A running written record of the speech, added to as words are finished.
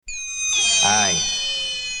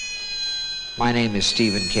My name is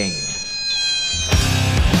Stephen King.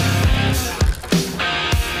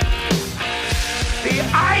 The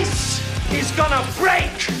ice is gonna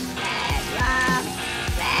break!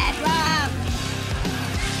 Bad Rob!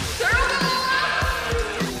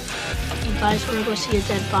 You guys wanna go see a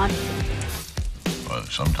dead body? Well,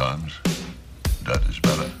 sometimes that is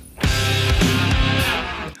better.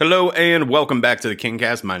 Hello and welcome back to the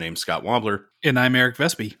Kingcast. My name's Scott Wobbler. And I'm Eric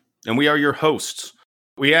Vespi. And we are your hosts.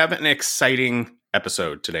 We have an exciting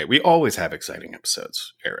episode today. We always have exciting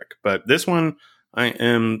episodes, Eric. But this one I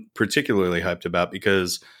am particularly hyped about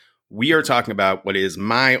because we are talking about what is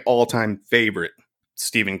my all-time favorite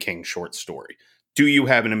Stephen King short story. Do you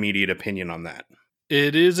have an immediate opinion on that?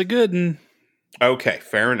 It is a good one. Okay,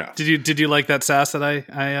 fair enough. Did you like that sass that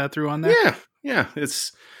I threw on there? Yeah.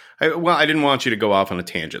 I didn't want you to go off on a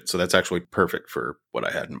tangent, so that's actually perfect for what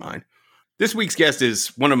I had in mind. This week's guest is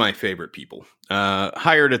one of my favorite people.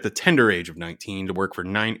 Hired at the tender age of 19 to work for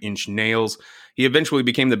 9 Inch Nails, he eventually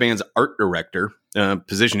became the band's art director, a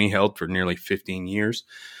position he held for nearly 15 years.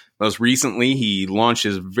 Most recently, he launched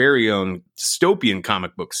his very own dystopian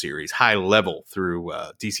comic book series, High Level, through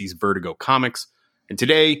DC's Vertigo Comics. And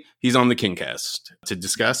today, he's on the Kingcast to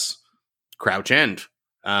discuss Crouch End.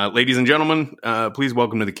 Ladies and gentlemen, please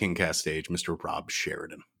welcome to the Kingcast stage, Mr. Rob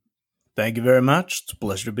Sheridan. Thank you very much. It's a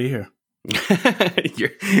pleasure to be here.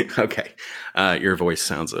 Okay. Your voice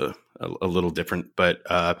sounds a little different, but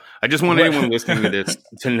I just want anyone listening to this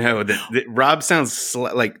to know that Rob sounds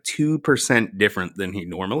like 2% different than he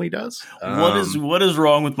normally does. What is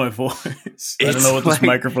wrong with my voice? I don't know what this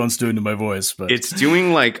microphone's doing to my voice, but it's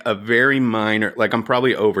doing like a very minor, like I'm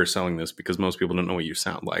probably overselling this because most people don't know what you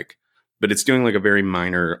sound like, but it's doing like a very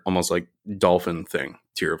minor, almost like dolphin thing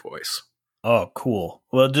to your voice. Oh, cool.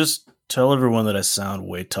 Well, just tell everyone that I sound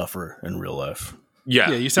way tougher in real life. Yeah,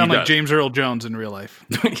 you sound like James Earl Jones in real life.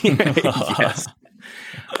 Yes.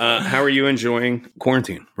 How are you enjoying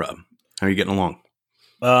quarantine, Rob? How are you getting along?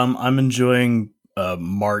 I'm enjoying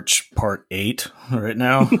March Part 8 right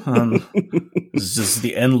now. It's just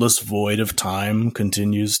the endless void of time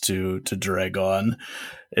continues to drag on.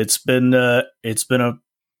 It's been a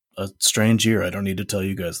strange year. I don't need to tell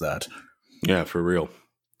you guys that. Yeah, for real.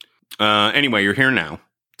 Anyway, you're here now,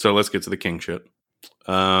 so let's get to the king shit.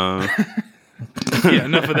 Yeah,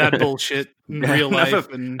 enough of that bullshit in real life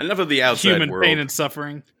enough of the outside human world. Pain and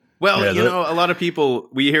suffering. Well, a lot of people,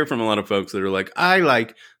 we hear from a lot of folks that are like, I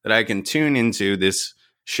like that I can tune into this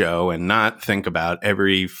show and not think about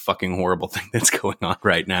every fucking horrible thing that's going on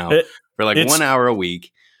right now for like 1 hour a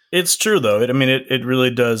week. It's true, though. I mean, it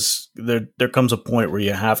really does. There comes a point where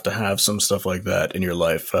you have to have some stuff like that in your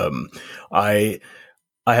life. I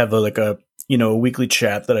have a weekly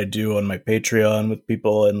chat that I do on my Patreon with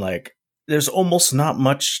people, and like, there's almost not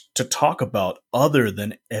much to talk about other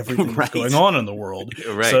than everything that's going on in the world.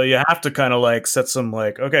 Right. So you have to kind of like set some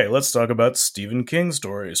like, okay, let's talk about Stephen King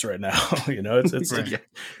stories right now. It's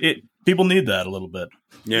people need that a little bit.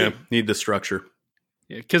 Yeah, need the structure.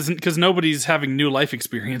 Yeah, because nobody's having new life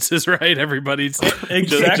experiences, right? Everybody's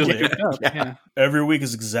exactly. Yeah. Every week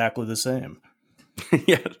is exactly the same.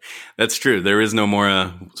 Yeah, that's true. There is no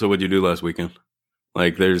more. So what'd you do last weekend?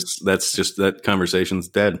 Like, that's just that conversation's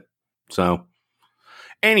dead. So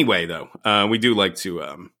anyway, though, we do like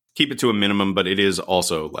to keep it to a minimum, but it is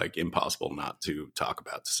also like impossible not to talk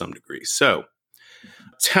about to some degree. So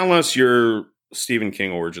tell us your Stephen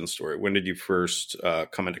King origin story. When did you first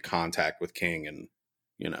come into contact with King? And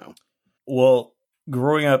well,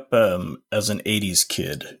 growing up as an 80s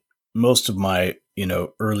kid, most of my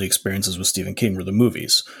early experiences with Stephen King were the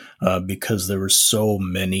movies, because there were so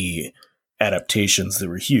many adaptations that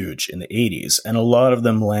were huge in the 80s, and a lot of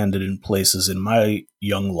them landed in places in my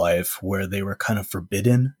young life where they were kind of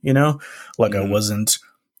forbidden, like I wasn't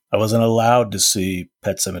allowed to see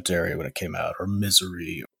Pet Sematary when it came out, or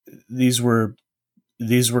Misery. These were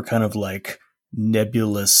kind of like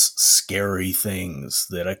nebulous, scary things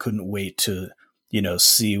that I couldn't wait to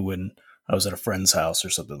see when I was at a friend's house or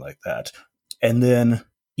something like that. And then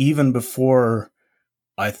even before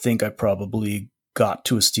I think I probably got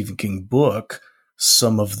to a Stephen King book,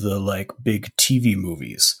 some of the like big TV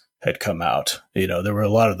movies had come out. There were a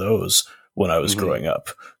lot of those when I was growing up.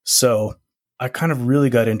 So I kind of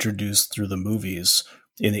really got introduced through the movies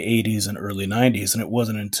in the 80s and early 90s. And it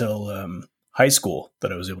wasn't until high school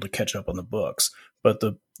that I was able to catch up on the books. But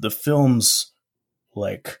the films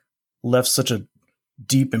like left such a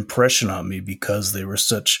deep impression on me because they were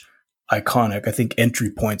such iconic, I think,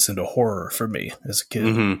 entry points into horror for me as a kid.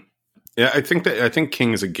 Mm-hmm. Yeah, I think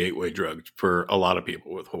King is a gateway drug for a lot of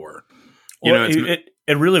people with horror.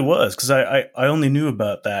 It really was, because I only knew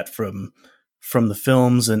about that from from the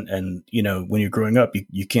films, and when you're growing up,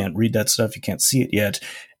 you can't read that stuff, you can't see it yet.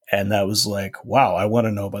 And that was like, wow, I want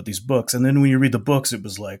to know about these books. And then when you read the books, it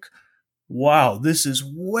was like, wow, this is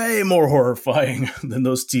way more horrifying than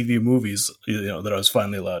those TV movies, that I was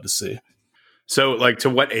finally allowed to see. So, like, to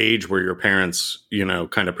what age were your parents,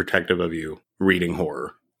 kind of protective of you reading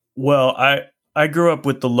horror? Well, I grew up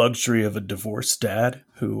with the luxury of a divorced dad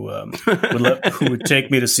who would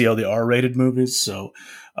take me to see all the R-rated movies. So,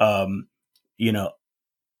 I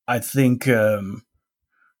think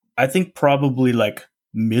probably like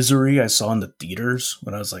Misery I saw in the theaters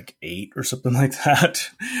when I was like 8 or something like that.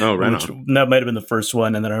 Oh, right on. That might have been the first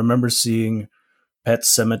one. And then I remember seeing Pet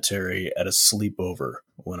Sematary at a sleepover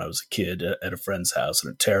when I was a kid at a friend's house,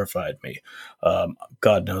 and it terrified me.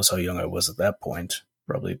 God knows how young I was at that point,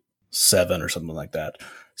 probably 7 or something like that.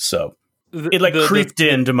 So it creeped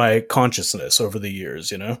into my consciousness over the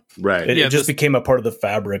years, Right. It just became a part of the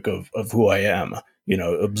fabric of who I am,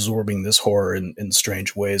 absorbing this horror in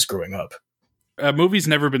strange ways growing up. A movie's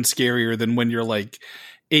never been scarier than when you're like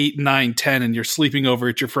 8, 9, 10 and you're sleeping over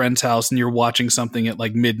at your friend's house and you're watching something at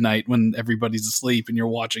like midnight when everybody's asleep and you're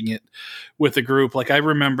watching it with a group. Like I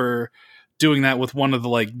remember doing that with one of the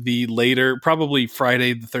later, probably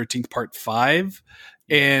Friday the 13th part 5.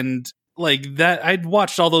 And like that, I'd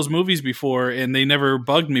watched all those movies before and they never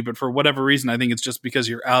bugged me, but for whatever reason, I think it's just because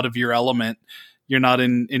you're out of your element. You're not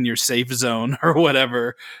in your safe zone or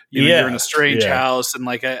whatever. You're in a strange house. And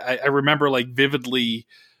like, I remember like vividly,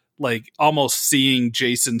 like almost seeing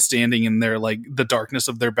Jason standing in their, like the darkness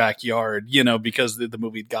of their backyard, because the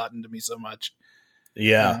movie had gotten to me so much.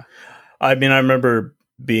 Yeah. I mean, I remember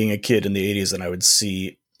being a kid in the 80s and I would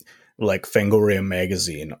see like Fangoria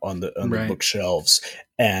magazine on the bookshelves,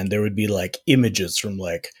 and there would be like images from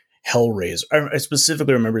like Hellraiser. I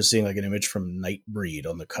specifically remember seeing like an image from Nightbreed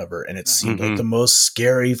on the cover, and it seemed like the most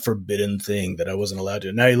scary, forbidden thing that I wasn't allowed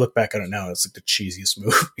to. Now you look back on it now, and it's like the cheesiest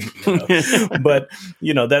movie. But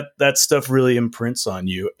that stuff really imprints on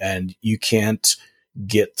you, and you can't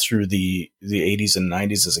get through the 80s and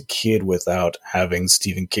 90s as a kid without having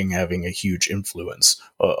Stephen King having a huge influence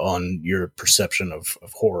on your perception of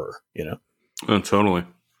horror. Oh, totally.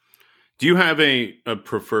 Do you have a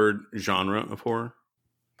preferred genre of horror?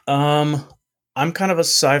 I'm kind of a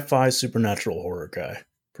sci-fi supernatural horror guy,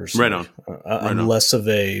 personally. Right on. I'm less of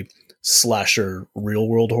a slasher real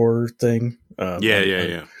world horror thing.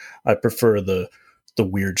 Yeah. I prefer the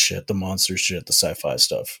weird shit, the monster shit, the sci-fi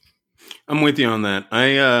stuff. I'm with you on that.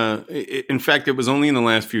 In fact, it was only in the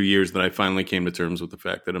last few years that I finally came to terms with the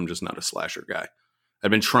fact that I'm just not a slasher guy.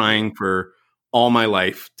 I've been trying for all my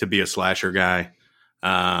life to be a slasher guy.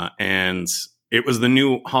 And it was the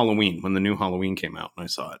new Halloween, when the new Halloween came out, and I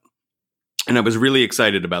saw it. And I was really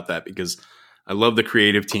excited about that because I love the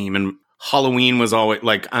creative team, and Halloween was always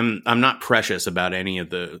like, I'm not precious about any of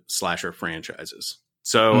the slasher franchises.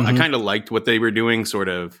 So I kind of liked what they were doing, sort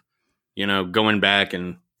of, going back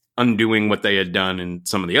and undoing what they had done in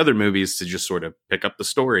some of the other movies to just sort of pick up the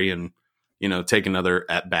story and, take another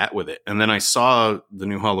at bat with it. And then I saw the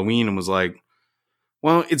new Halloween and was like,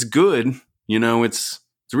 well, it's good. It's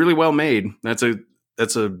really well made. That's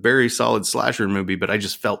a very solid slasher movie, but I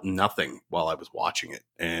just felt nothing while I was watching it.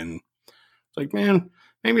 And it's like, man,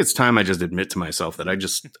 maybe it's time I just admit to myself that I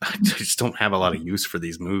just don't have a lot of use for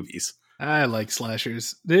these movies. I like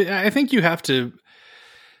slashers. I think you have to.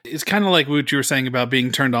 It's kind of like what you were saying about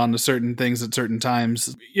being turned on to certain things at certain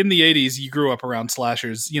times. In the 80s, you grew up around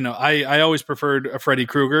slashers. I always preferred a Freddy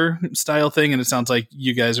Krueger style thing, and it sounds like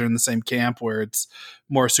you guys are in the same camp where it's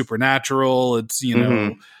more supernatural. It's,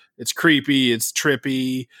 it's creepy, it's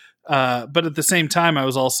trippy. But at the same time, I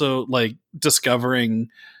was also like discovering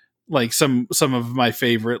like some of my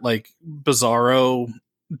favorite like bizarro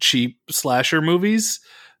cheap slasher movies.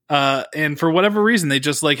 And for whatever reason, they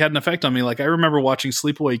just like had an effect on me. Like I remember watching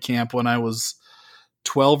Sleepaway Camp when I was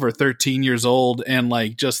 12 or 13 years old, and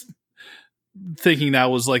like just thinking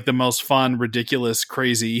that was like the most fun, ridiculous,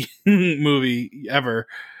 crazy movie ever.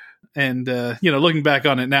 And, looking back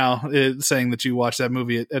on it now, saying that you watched that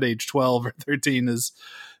movie at age 12 or 13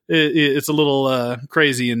 it's a little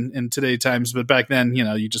crazy in today's times. But back then,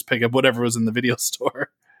 you just pick up whatever was in the video store.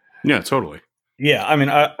 Yeah, totally. Yeah, I mean,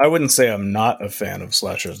 I wouldn't say I'm not a fan of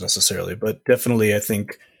slashers necessarily, but definitely I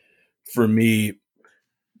think for me,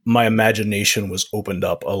 my imagination was opened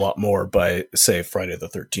up a lot more by, say, Friday the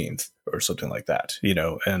 13th or something like that,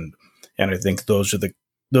 and I think those are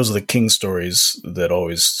the King stories that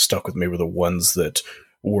always stuck with me, were the ones that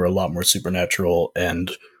were a lot more supernatural and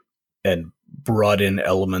brought in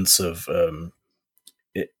elements of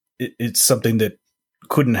it's something that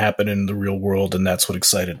couldn't happen in the real world, and that's what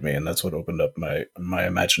excited me, and that's what opened up my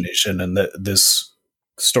imagination. And this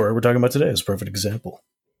story we're talking about today is a perfect example.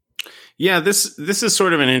 Yeah, this is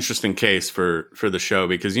sort of an interesting case for the show,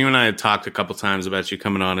 because you and I had talked a couple times about you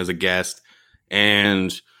coming on as a guest,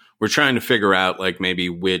 and we're trying to figure out like maybe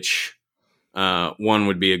which one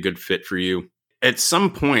would be a good fit for you. At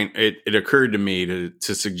some point, it occurred to me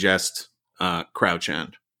to suggest Crouch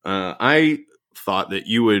End. I thought that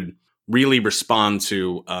you would really respond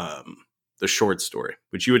to the short story,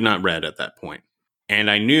 which you had not read at that point.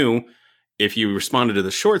 And I knew if you responded to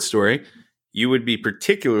the short story, you would be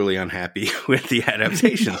particularly unhappy with the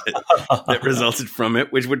adaptation that resulted from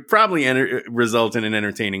it, which would probably result in an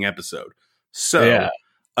entertaining episode. So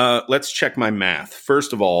let's check my math.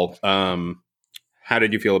 First of all, how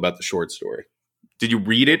did you feel about the short story? Did you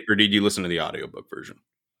read it, or did you listen to the audiobook version?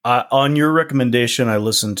 On your recommendation, I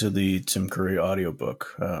listened to the Tim Curry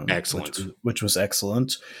audiobook. Excellent. Which was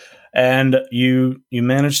excellent. And you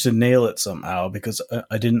managed to nail it somehow, because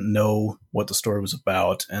I didn't know what the story was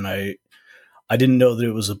about, and I didn't know that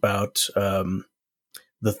it was about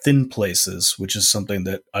the thin places, which is something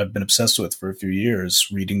that I've been obsessed with for a few years,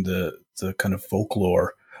 reading the kind of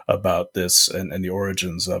folklore about this and the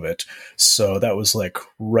origins of it. So that was like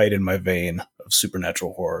right in my vein of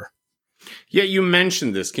supernatural horror. Yeah, you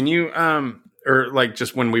mentioned this. Can you, or like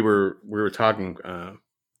just when we were talking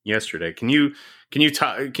yesterday, can you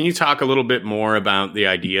talk a little bit more about the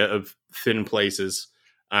idea of thin places,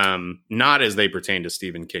 not as they pertain to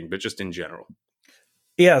Stephen King, but just in general?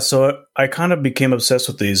 Yeah, so I kind of became obsessed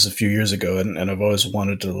with these a few years ago, and I've always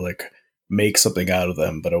wanted to like make something out of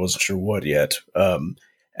them, but I wasn't sure what yet.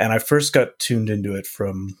 And I first got tuned into it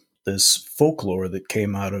from this folklore that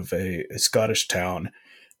came out of a Scottish town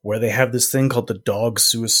where they have this thing called the dog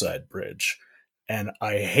suicide bridge. And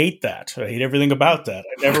I hate that. I hate everything about that.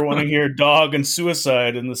 I never want to hear dog and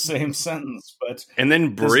suicide in the same sentence. And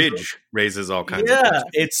then bridge raises all kinds of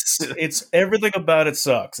questions. it's everything about it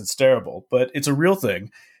sucks. It's terrible, but it's a real thing.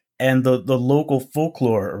 And the local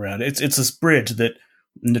folklore around it, it's this bridge that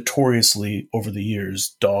notoriously over the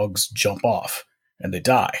years dogs jump off and they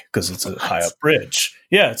die because it's a high up bridge.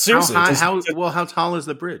 Yeah, seriously. How tall is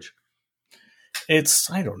the bridge?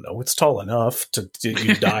 I don't know. It's tall enough to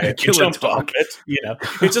you die if you jump off it. You know,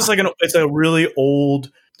 it's just like it's a really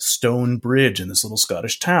old stone bridge in this little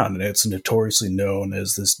Scottish town, and it's notoriously known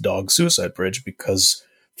as this dog suicide bridge because,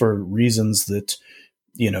 for reasons that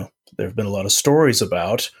there have been a lot of stories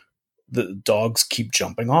about, the dogs keep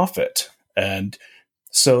jumping off it, and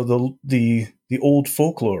so the old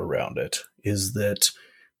folklore around it is that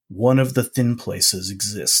one of the thin places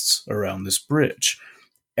exists around this bridge.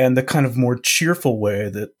 And the kind of more cheerful way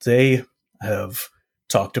that they have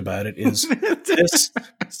talked about it is this.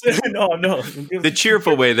 No. The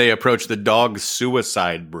cheerful way they approach the dog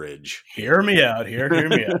suicide bridge. Hear me out here.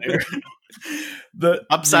 The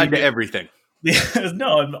upside to everything.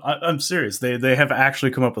 No, I'm serious. They have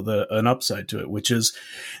actually come up with an upside to it, which is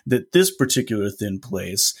that this particular thin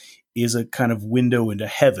place is a kind of window into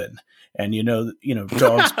heaven. And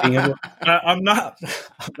dogs being able. I'm not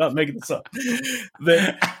making this up.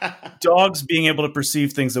 That dogs being able to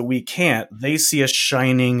perceive things that we can't. They see a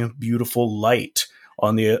shining, beautiful light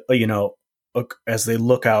on the as they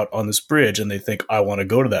look out on this bridge, and they think, "I want to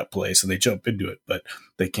go to that place," and they jump into it, but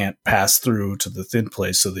they can't pass through to the thin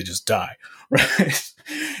place, so they just die. Right?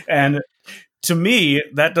 And to me,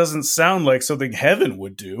 that doesn't sound like something heaven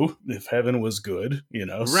would do if heaven was good.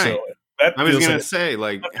 Right. So, I was going to say,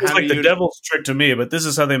 like, it's like the devil's trick to me, but this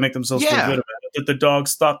is how they make themselves feel good about it. That the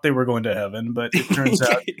dogs thought they were going to heaven, but it turns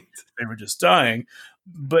out they were just dying.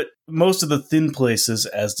 But most of the thin places,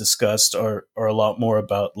 as discussed, are a lot more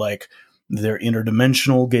about like their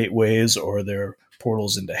interdimensional gateways or their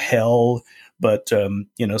portals into hell. But some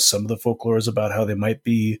of the folklore is about how they might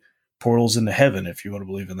be portals into heaven, if you want to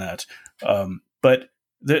believe in that. But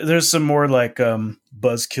there's some more like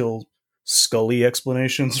buzzkill Scully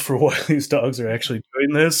explanations for why these dogs are actually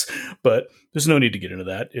doing this, but there's no need to get into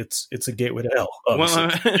that. It's a gateway to hell.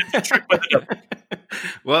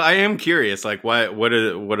 Well, I am curious. Like,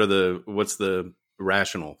 what's the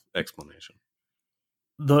rational explanation?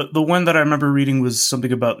 The one that I remember reading was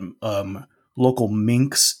something about local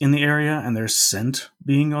minks in the area and their scent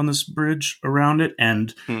being on this bridge around it,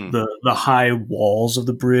 and the high walls of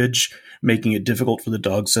the bridge making it difficult for the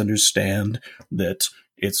dogs to understand that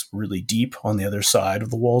it's really deep on the other side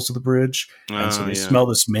of the walls of the bridge. And so they smell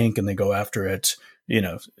this mink and they go after it.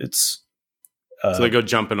 It's... so they go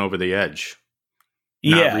jumping over the edge,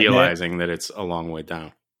 not realizing that it's a long way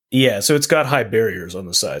down. Yeah, so it's got high barriers on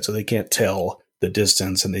the side, so they can't tell the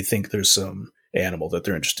distance, and they think there's some animal that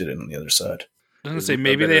they're interested in on the other side. I was going to say,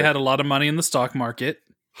 maybe they had a lot of money in the stock market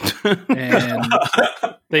and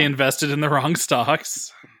they invested in the wrong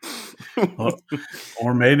stocks.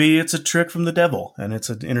 Or maybe it's a trick from the devil and it's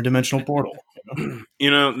an interdimensional portal.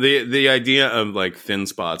 The idea of like thin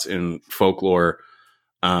spots in folklore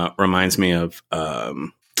reminds me of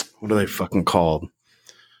what are they fucking called?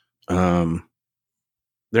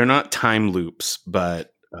 They're not time loops,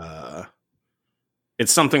 but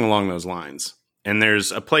it's something along those lines. And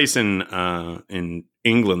there's a place in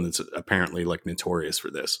England that's apparently like notorious for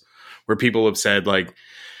this, where people have said like,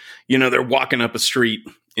 they're walking up a street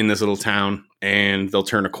in this little town and they'll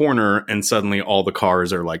turn a corner and suddenly all the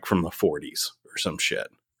cars are like from the 40s or some shit,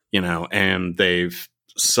 and they've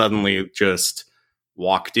suddenly just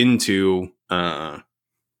walked into, a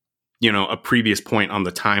previous point on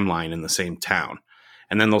the timeline in the same town.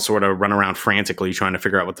 And then they'll sort of run around frantically trying to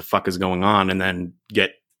figure out what the fuck is going on and then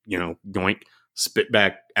get, yoink, spit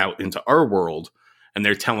back out into our world. And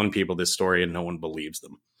they're telling people this story and no one believes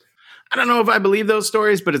them. I don't know if I believe those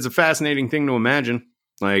stories, but it's a fascinating thing to imagine.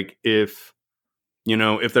 Like if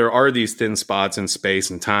there are these thin spots in space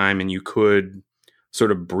and time and you could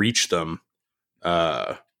sort of breach them,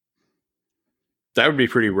 that would be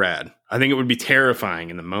pretty rad. I think it would be terrifying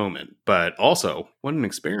in the moment, but also what an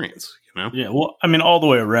experience, Yeah, well, I mean, all the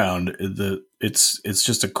way around, it's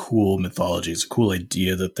just a cool mythology. It's a cool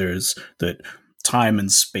idea that time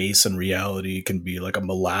and space and reality can be like a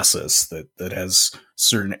molasses that has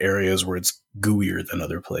certain areas where it's gooier than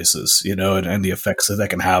other places, and the effects that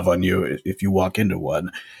can have on you if you walk into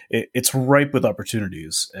one. It's ripe with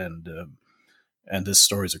opportunities, and this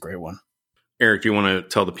story is a great one. Eric, do you want to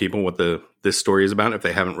tell the people what this story is about if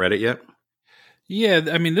they haven't read it yet? Yeah,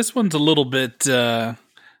 I mean, this one's a little bit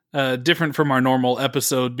different from our normal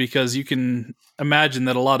episode because you can imagine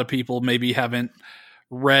that a lot of people maybe haven't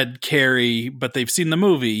read Carrie, but they've seen the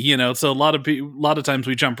movie, so a lot of times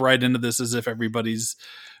we jump right into this as if everybody's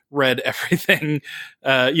read everything,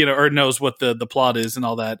 or knows what the plot is and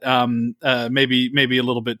all that. Maybe a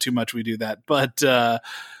little bit too much we do that, but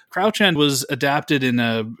Crouch End was adapted in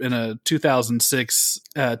a 2006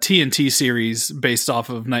 TNT series based off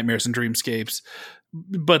of Nightmares and Dreamscapes,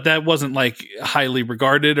 but that wasn't like highly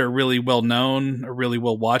regarded or really well known or really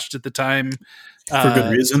well watched at the time. For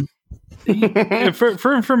good reason.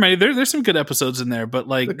 for many, there's some good episodes in there, but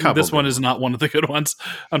like this one is not one of the good ones,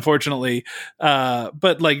 unfortunately.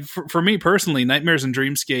 But like for me personally, Nightmares and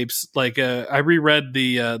Dreamscapes, like I reread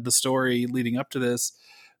the story leading up to this,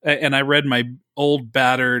 and I read my old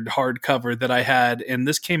battered hardcover that I had, and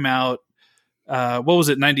this came out. What was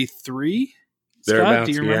it? 93? Scott,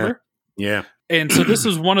 do you remember? Yeah. And so this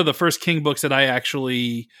is one of the first King books that I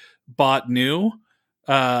actually bought new.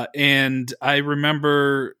 And I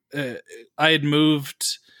remember I had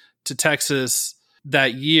moved to Texas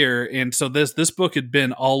that year, and so this book had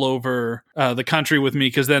been all over the country with me,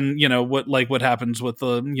 because then what happens with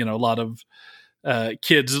a lot of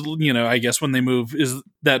kids, I guess when they move, is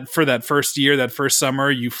that for that first year, that first summer,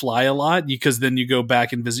 you fly a lot because then you go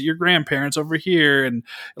back and visit your grandparents over here. And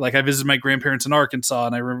like I visited my grandparents in Arkansas,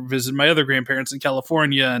 and I visited my other grandparents in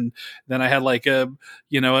California. And then I had like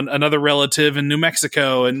another relative in New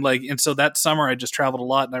Mexico. And so that summer I just traveled a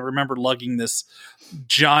lot. And I remember lugging this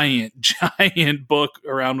giant book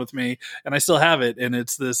around with me, and I still have it. And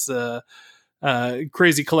it's this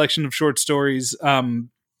crazy collection of short stories.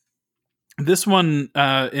 This one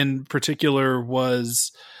in particular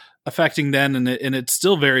was affecting then, and it's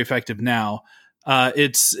still very effective now.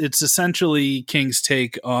 It's essentially King's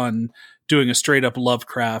take on doing a straight up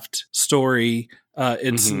Lovecraft story.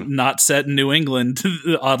 It's not set in New England,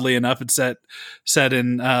 oddly enough. It's set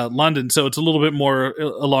in London, so it's a little bit more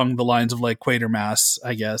along the lines of like Quatermass,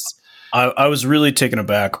 I guess. I was really taken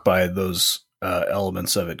aback by those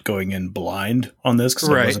elements of it, going in blind on this because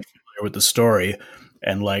I wasn't familiar with the story.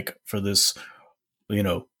 And like for this,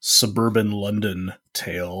 suburban London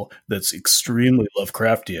tale that's extremely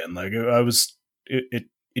Lovecraftian, like it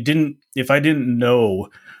didn't, if I didn't know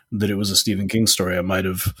that it was a Stephen King story, you might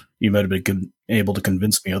have been able to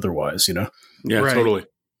convince me otherwise, Yeah, right. Totally.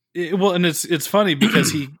 Well, and it's funny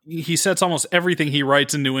because he sets almost everything he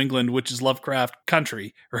writes in New England, which is Lovecraft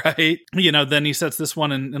country, right? Then he sets this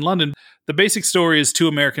one in London. The basic story is two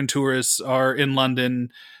American tourists are in London.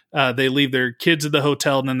 They leave their kids at the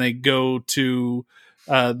hotel, and then they go to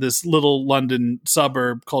this little London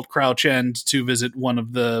suburb called Crouch End to visit one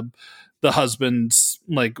of the husband's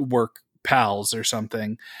like work pals or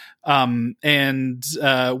something. And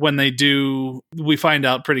when they do, we find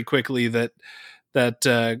out pretty quickly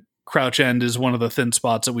that Crouch End is one of the thin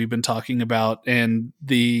spots that we've been talking about, and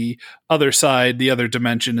the other side, the other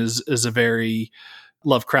dimension, is a very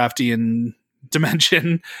Lovecraftian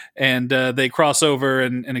dimension, and they cross over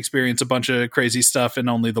and experience a bunch of crazy stuff, and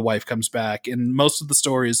only the wife comes back. And most of the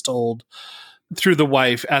story is told through the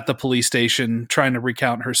wife at the police station trying to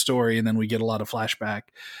recount her story, and then we get a lot of flashback.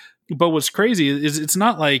 But what's crazy is it's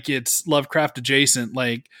not like it's Lovecraft adjacent,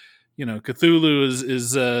 like, you know, Cthulhu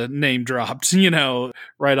is name dropped, you know,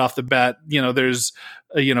 right off the bat. You know, there's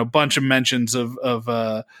a bunch of mentions of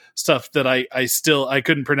stuff that I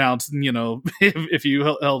couldn't pronounce, you know, if you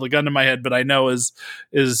held a gun to my head, but I know is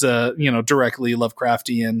directly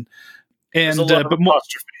Lovecraftian. And a lot of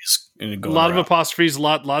apostrophes. A lot of apostrophes,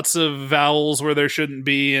 lots of vowels where there shouldn't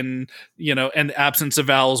be, and and absence of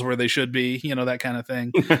vowels where they should be, that kind of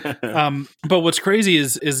thing. But what's crazy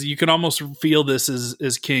is you can almost feel this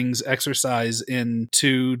as King's exercise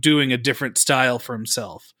into doing a different style for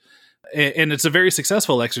himself. And it's a very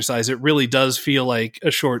successful exercise. It really does feel like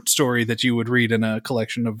a short story that you would read in a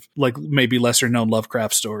collection of like maybe lesser known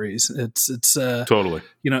Lovecraft stories. It's totally,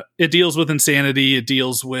 it deals with insanity. It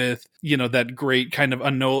deals with, that great kind of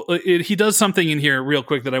unknown. He does something in here real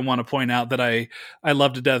quick that I want to point out that I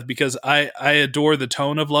love to death, because I adore the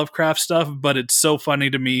tone of Lovecraft stuff, but it's so funny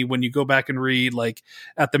to me when you go back and read like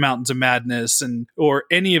At the Mountains of Madness or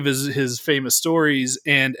any of his famous stories.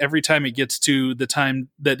 And every time it gets to the time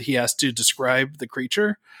that he has to describe the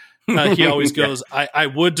creature, he always goes, I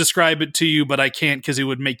would describe it to you, but I can't, because it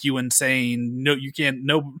would make you insane. No, you can't.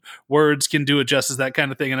 No words can do it justice, that kind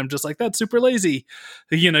of thing. And I'm just like, that's super lazy,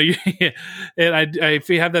 and I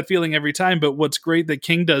have that feeling every time. But what's great that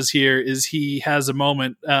King does here is he has a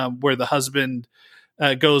moment where the husband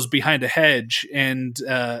goes behind a hedge and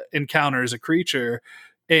encounters a creature,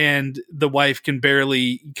 and the wife can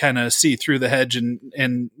barely kind of see through the hedge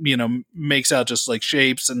and makes out just like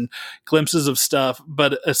shapes and glimpses of stuff,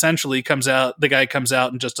 but essentially the guy comes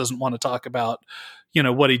out and just doesn't want to talk about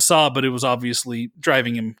what he saw, but it was obviously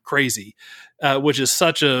driving him crazy, which is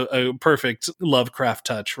such a perfect Lovecraft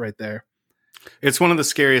touch right there. It's one of the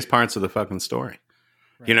scariest parts of the fucking story.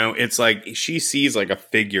 Right. It's like she sees like a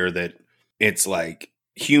figure that it's like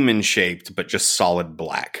human shaped, but just solid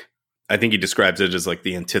black. I think he describes it as like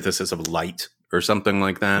the antithesis of light or something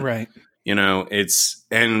like that. Right.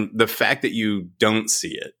 And the fact that you don't see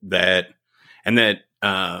it, that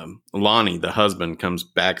Lonnie, the husband, comes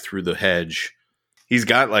back through the hedge. He's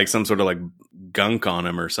got like some sort of like gunk on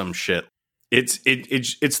him or some shit. It's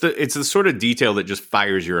the sort of detail that just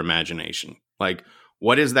fires your imagination. Like,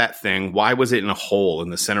 what is that thing? Why was it in a hole in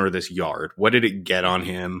the center of this yard? What did it get on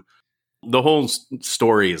him? The whole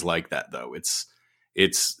story is like that, though.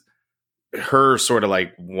 It's her sort of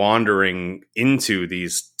like wandering into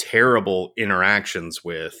these terrible interactions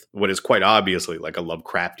with what is quite obviously like a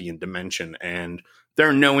Lovecraftian dimension, and there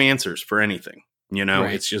are no answers for anything.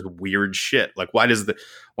 Right. It's just weird shit. Like, why does the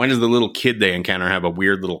little kid they encounter have a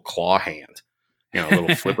weird little claw hand, a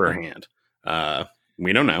little flipper hand?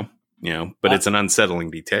 We don't know, but it's an unsettling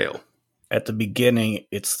detail. At the beginning,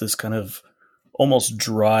 it's this kind of almost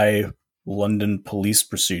dry London police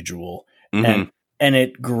procedural, and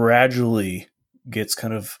it gradually gets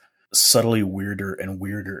kind of subtly weirder and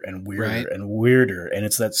weirder and weirder, right, and weirder. And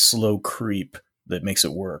it's that slow creep that makes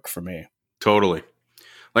it work for me. Totally.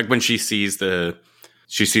 Like when she sees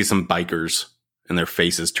some bikers and their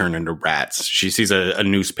faces turn into rats. She sees a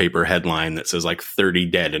newspaper headline that says like 30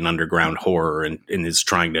 dead in underground horror and is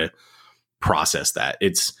trying to process that.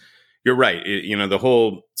 You're right. The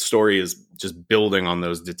whole story is just building on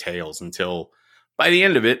those details until by the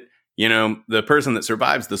end of it, the person that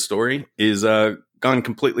survives the story is gone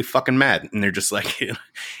completely fucking mad. And they're just like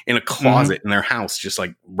in a closet in their house, just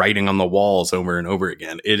like writing on the walls over and over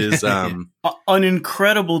again. It is an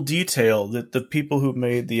incredible detail that the people who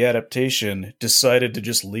made the adaptation decided to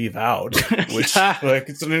just leave out, which like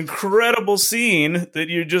it's an incredible scene that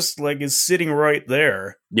you just like is sitting right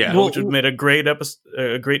there. Yeah. Which would have made a great episode,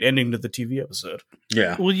 a great ending to the TV episode.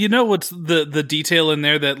 Yeah. Well, what's the detail in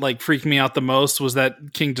there that like freaked me out the most was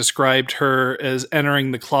that King described her as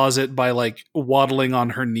entering the closet by like waddling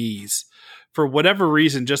on her knees. For whatever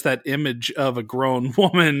reason, just that image of a grown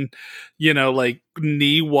woman, like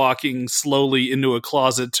knee walking slowly into a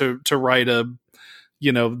closet to write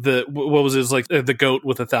what was his, like the goat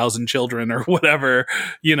with 1,000 children or whatever,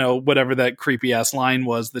 whatever that creepy ass line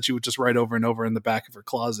was that she would just write over and over in the back of her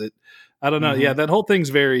closet. I don't know. Yeah, that whole thing's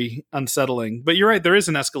very unsettling. But you're right, there is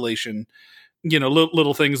an escalation.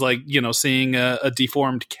 Little things like, seeing a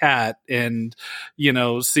deformed cat and,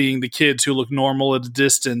 seeing the kids who look normal at a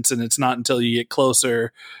distance. And it's not until you get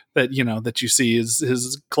closer that, that you see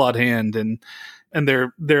his clawed hand and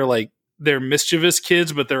they're mischievous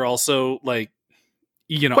kids, but they're also like,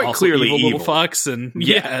 quite also clearly evil little fucks. And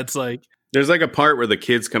yeah, it's like, there's like a part where the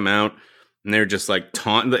kids come out And they're just like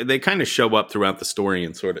they kind of show up throughout the story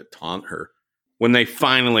and sort of taunt her. When they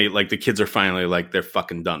finally, like, the kids are finally like, they're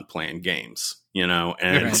fucking done playing games, you know,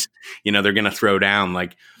 and, Right. you know, they're going to throw down,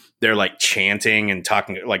 like, they're like chanting and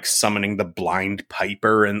talking, like summoning the blind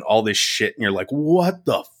piper and all this shit. And you're like, what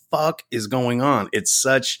the fuck is going on? It's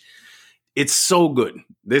so good.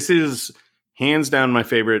 This is hands down my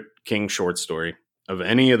favorite King short story of in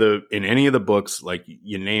any of the books, like,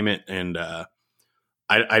 you name it. And,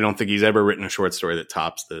 I don't think he's ever written a short story that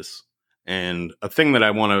tops this. And a thing that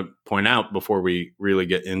I want to point out before we really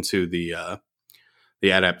get into the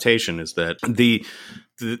adaptation is that the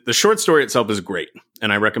short story itself is great,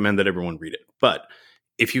 and I recommend that everyone read it. But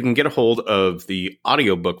if you can get a hold of the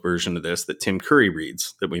audiobook version of this that Tim Curry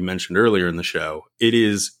reads, that we mentioned earlier in the show, it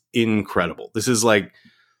is incredible. This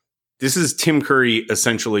is Tim Curry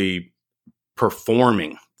essentially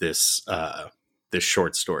performing this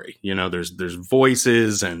short story. You know, there's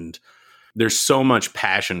voices and there's so much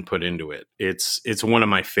passion put into it. It's one of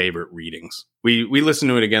my favorite readings. We listened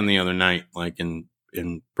to it again the other night, like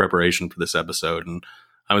in preparation for this episode, and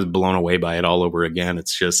I was blown away by it all over again.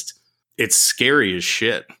 It's scary as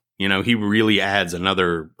shit. You know, he really adds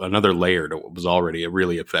another layer to what was already a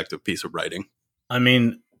really effective piece of writing. I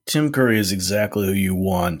mean, Tim Curry is exactly who you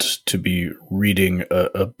want to be reading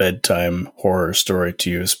a bedtime horror story to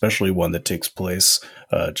you, especially one that takes place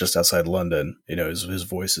just outside London. You know, his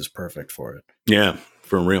voice is perfect for it. Yeah,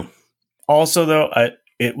 for real. Also, though,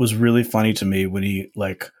 it was really funny to me when he,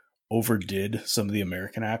 like, overdid some of the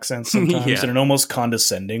American accents sometimes Yeah. in an almost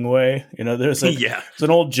condescending way. You know, there's like, Yeah. there's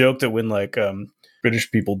an old joke that when, like, British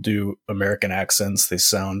people do American accents, they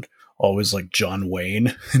sound always like John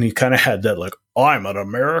Wayne, and he kind of had that, like, I'm an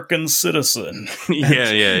American citizen. Yeah.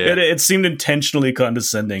 It seemed intentionally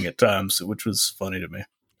condescending at times, which was funny to me.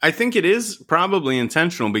 I think it is probably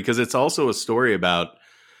intentional because it's also a story about,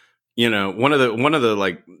 you know, one of the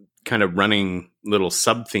like kind of running little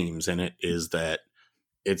sub themes in it is that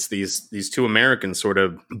it's these two Americans sort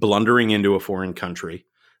of blundering into a foreign country.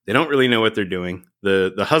 They don't really know what they're doing.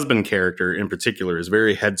 The husband character in particular is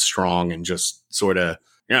very headstrong and just sort of,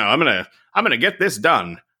 you know, I'm gonna get this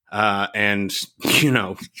done, and, you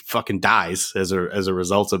know, fucking dies as a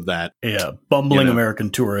result of that. Yeah, bumbling, you know,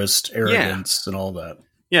 American tourist, arrogance, and all that.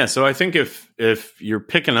 Yeah, so I think if you're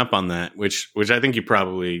picking up on that, which I think you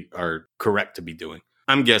probably are correct to be doing,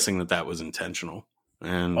 I'm guessing that was intentional.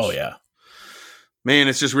 And Oh yeah, man,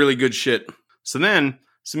 it's just really good shit. So then,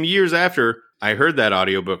 some years after I heard that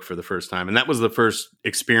audiobook for the first time, and that was the first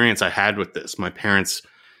experience I had with this. My parents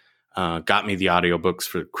got me the audiobooks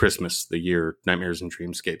for Christmas the year Nightmares and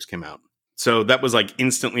Dreamscapes came out. So that was like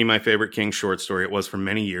instantly my favorite King short story. It was for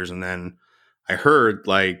many years. And then I heard,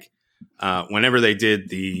 like, whenever they did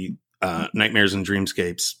the Nightmares and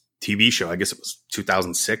Dreamscapes TV show, I guess it was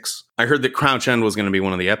 2006, I heard that Crouch End was going to be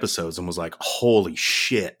one of the episodes and was like, holy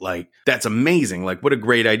shit, like, that's amazing. Like, what a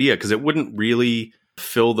great idea. Because it wouldn't really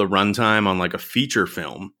fill the runtime on like a feature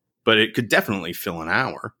film, but it could definitely fill an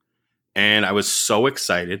hour. And I was so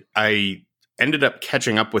excited. I ended up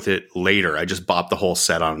catching up with it later. I just bought the whole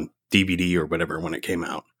set on DVD or whatever when it came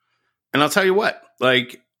out. And I'll tell you what,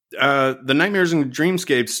 like, the Nightmares and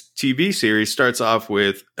Dreamscapes TV series starts off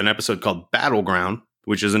with an episode called Battleground,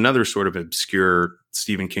 which is another sort of obscure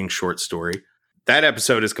Stephen King short story. That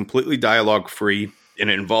episode is completely dialogue free, and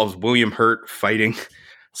it involves William Hurt fighting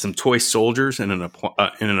some toy soldiers in an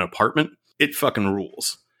apartment. It fucking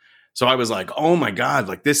rules. So I was like, oh my God,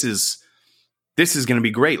 like, this is going to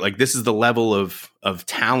be great. Like, this is the level of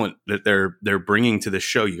talent that they're bringing to this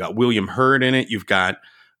show. You got William Hurt in it. You've got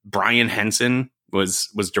Brian Henson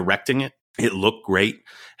was directing it. It looked great.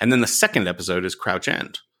 And then the second episode is Crouch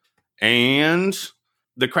End. And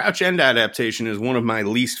the Crouch End adaptation is one of my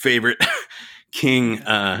least favorite King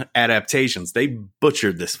adaptations. They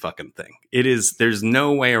butchered this fucking thing. There's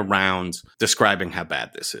no way around describing how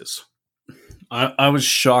bad this is. I was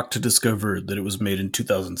shocked to discover that it was made in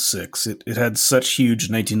 2006. It had such huge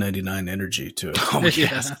 1999 energy to it. Oh,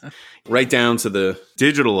 yes. Right down to the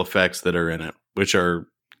digital effects that are in it, which are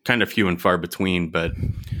kind of few and far between. But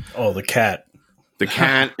oh, the cat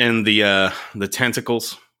and the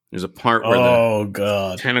tentacles. There's a part where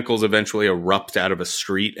God, tentacles eventually erupt out of a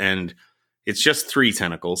street, and it's just 3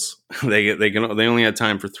 tentacles. They only had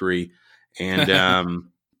time for 3, and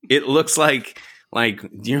it looks like,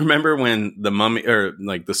 do you remember when the Mummy or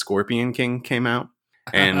like the Scorpion King came out,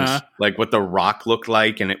 and like what the Rock looked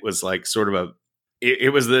like, and it was like sort of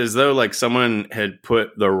it was as though like someone had put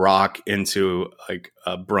the Rock into like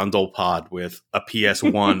a Brundle pod with a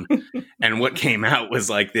PS1, and what came out was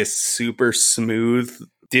like this super smooth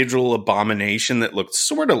digital abomination that looked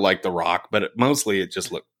sort of like the Rock, but mostly it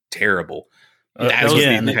just looked terrible. That was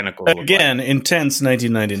the pinnacle. Again, intense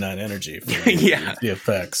 1999 energy for the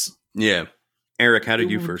effects. Yeah. Eric, how did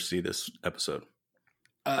you first see this episode?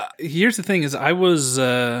 Here's the thing: is I was,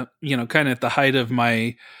 kind of at the height of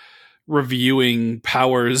my reviewing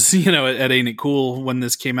powers, at Ain't It Cool when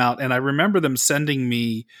this came out, and I remember them sending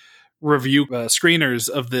me review screeners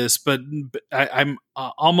of this, but I'm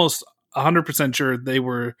almost 100% sure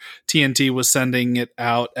TNT was sending it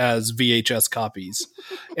out as VHS copies,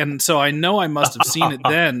 and so I know I must have seen it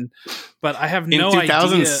then, but I have no idea.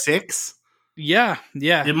 2006. Yeah.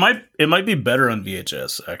 It might be better on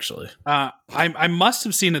VHS actually. I must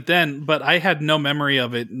have seen it then, but I had no memory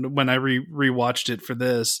of it when I rewatched it for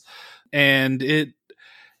this, and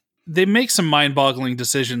they make some mind-boggling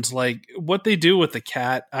decisions, like what they do with the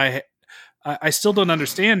cat. I still don't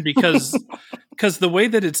understand because the way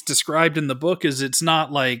that it's described in the book is it's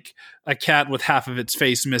not like a cat with half of its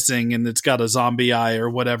face missing and it's got a zombie eye or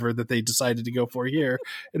whatever that they decided to go for here.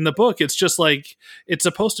 In the book, it's just like, it's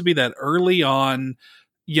supposed to be that early on,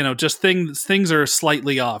 just things are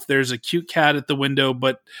slightly off. There's a cute cat at the window,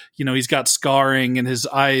 but he's got scarring and his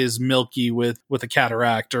eye is milky with a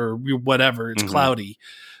cataract or whatever. It's cloudy.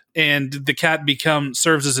 And the cat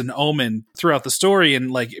serves as an omen throughout the story.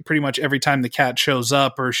 And like pretty much every time the cat shows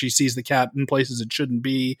up or she sees the cat in places it shouldn't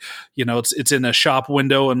be, it's in a shop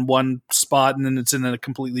window in one spot and then it's in a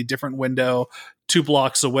completely different window 2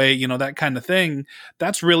 blocks away, that kind of thing.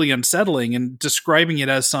 That's really unsettling, and describing it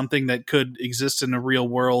as something that could exist in a real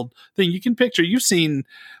world thing. You can picture, you've seen,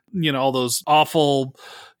 all those awful,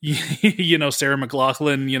 Sarah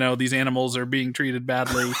McLachlan, these animals are being treated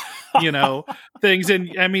badly, things.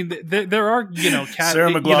 And I mean, there are, cats.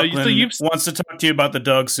 Sarah McLachlan wants to talk to you about the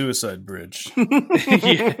dog suicide bridge.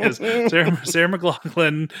 Yes. Sarah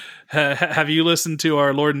McLachlan, have you listened to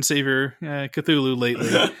our Lord and Savior Cthulhu lately?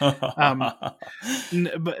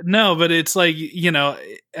 But it's like,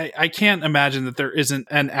 I can't imagine that there isn't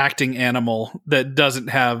an acting animal that doesn't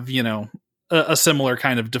have, a similar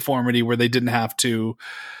kind of deformity where they didn't have to.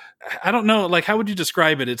 I don't know, like, how would you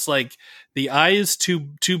describe it? It's like the eye is too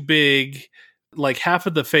big, like half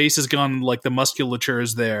of the face is gone, like the musculature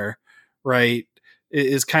is there, right?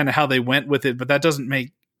 Is kind of how they went with it, but that doesn't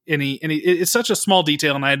make any it's such a small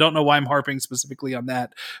detail, and I don't know why I'm harping specifically on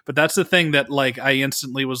that, but that's the thing that like I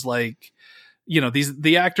instantly was like,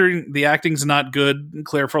 the acting's not good.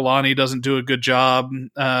 Claire Forlani doesn't do a good job.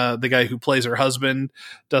 The guy who plays her husband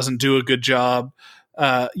doesn't do a good job.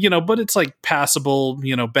 But it's like passable,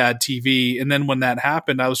 bad TV. And then when that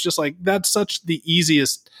happened, I was just like, that's such the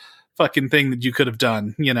easiest fucking thing that you could have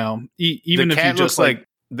done. Even if you just like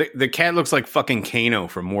the cat looks like fucking Kano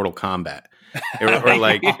from Mortal Kombat. or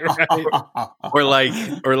like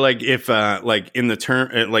if like in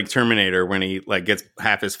the like Terminator when he like gets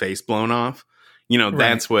half his face blown off.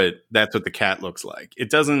 That's what the cat looks like. It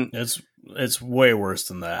doesn't. It's way worse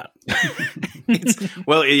than that.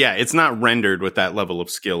 It's not rendered with that level of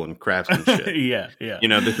skill and craftsmanship. yeah.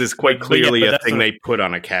 This is quite clearly a thing they put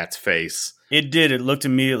on a cat's face. It did. It looked to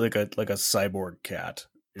me like a cyborg cat.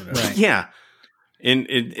 Right. Yeah, and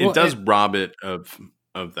it does rob it of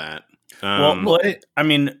that. I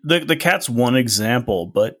mean, the cat's one example,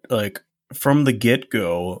 but like from the get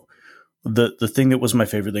go. The thing that was my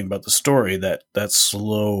favorite thing about the story, that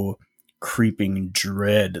slow creeping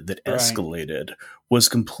dread that escalated, was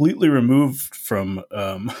completely removed from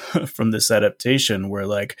this adaptation, where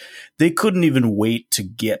like they couldn't even wait to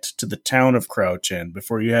get to the town of Crouch End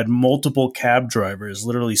before you had multiple cab drivers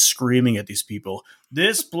literally screaming at these people,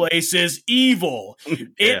 "This place is evil.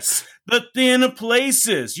 It's the thin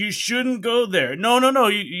places. You shouldn't go there. No.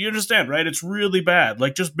 You understand, right? It's really bad."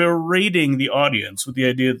 Like just berating the audience with the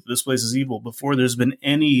idea that this place is evil before there's been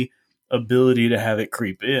any ability to have it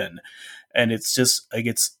creep in. And it's just like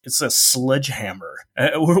it's a sledgehammer,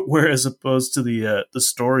 whereas opposed to the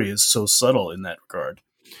story is so subtle in that regard.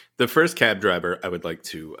 The first cab driver, I would like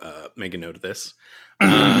to make a note of this,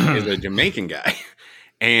 is a Jamaican guy,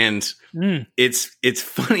 and it's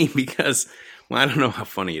funny because, well, I don't know how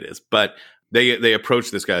funny it is, but they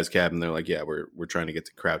approach this guy's cab and they're like, "Yeah, we're trying to get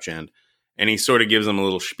to Crouch End," and he sort of gives them a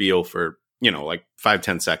little spiel for like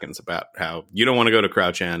 5-10 seconds about how you don't want to go to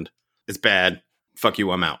Crouch End, it's bad. Fuck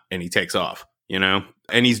you, I'm out. And he takes off,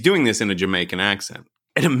 and he's doing this in a Jamaican accent.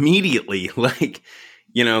 And immediately, like,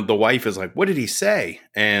 the wife is like, "What did he say?"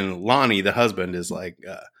 And Lonnie, the husband, is like,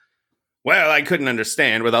 "Well, I couldn't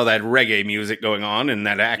understand with all that reggae music going on and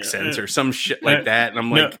that accent or some shit like that." And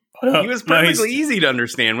I'm like, he was perfectly easy to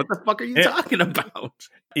understand. What the fuck are you talking about?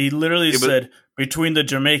 He literally said, "Between the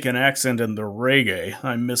Jamaican accent and the reggae,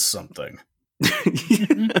 I missed something."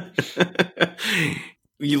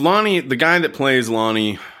 Lonnie, the guy that plays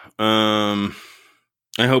Lonnie,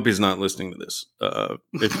 I hope he's not listening to this.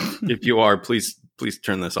 If you are, please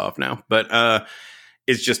turn this off now. But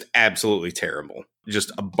it's just absolutely terrible.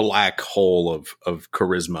 Just a black hole of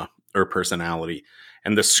charisma or personality.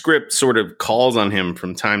 And the script sort of calls on him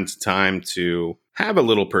from time to time to have a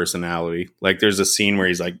little personality. Like there's a scene where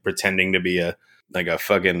he's like pretending to be a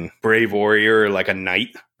fucking brave warrior, like a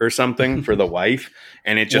knight or something for the wife,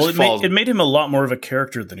 and it just falls. It made him a lot more of a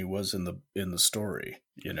character than he was in the story.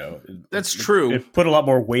 You know, that's true. It put a lot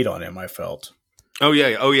more weight on him, I felt. Oh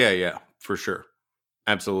yeah, for sure,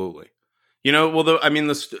 absolutely. You know, well,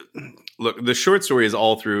 the short story is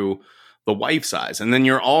all through the wife's eyes, and then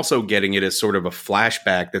you're also getting it as sort of a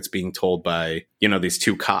flashback that's being told by these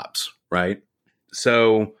two cops, right?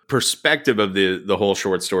 So perspective of the whole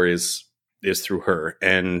short story is through her,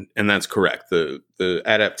 and that's correct. The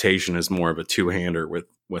adaptation is more of a two-hander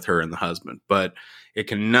with her and the husband, but it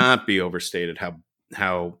cannot be overstated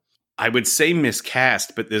how I would say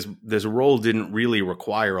miscast, but this role didn't really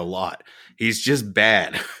require a lot. He's just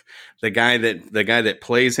bad. The guy that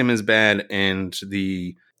plays him is bad, and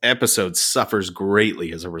the episode suffers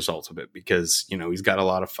greatly as a result of it because he's got a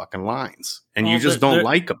lot of fucking lines, and you just don't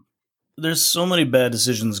like him. There's so many bad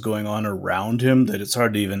decisions going on around him that it's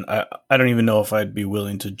hard to even. I don't even know if I'd be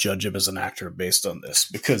willing to judge him as an actor based on this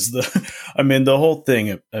because the whole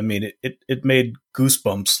thing. I mean, it made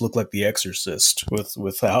Goosebumps look like The Exorcist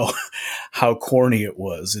with how corny it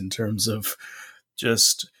was in terms of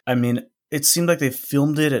just. I mean, it seemed like they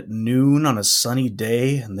filmed it at noon on a sunny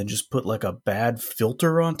day and then just put like a bad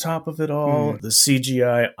filter on top of it all. The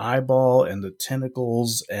CGI eyeball and the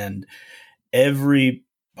tentacles and every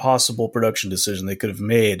possible production decision they could have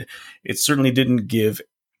made. It certainly didn't give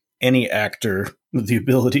any actor the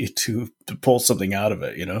ability to pull something out of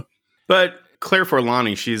it, But Claire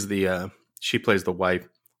Forlani, she plays the wife.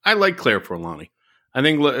 I like Claire Forlani. I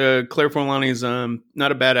think Claire Forlani's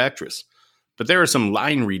not a bad actress. But there are some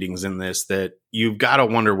line readings in this that you've got to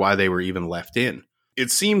wonder why they were even left in. It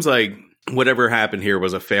seems like whatever happened here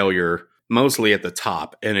was a failure, mostly at the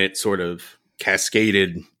top, and it sort of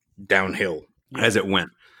cascaded downhill as it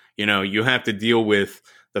went. You have to deal with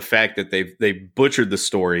the fact that they butchered the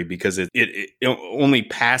story because it only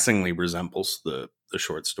passingly resembles the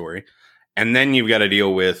short story. And then you've got to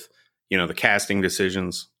deal with, the casting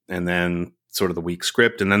decisions and then sort of the weak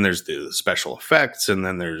script. And then there's the special effects. And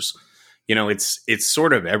then there's, it's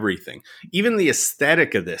sort of everything. Even the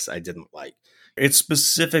aesthetic of this, I didn't like. It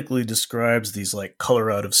specifically describes these like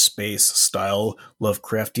color out of space style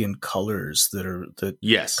Lovecraftian colors that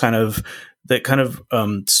kind of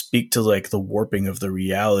speak to like the warping of the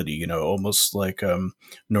reality, almost like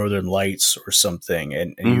Northern Lights or something.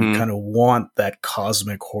 And you kind of want that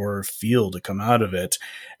cosmic horror feel to come out of it.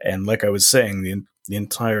 And like I was saying, the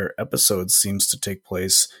entire episode seems to take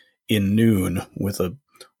place in noon with a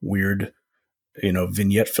weird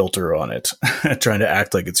vignette filter on it, trying to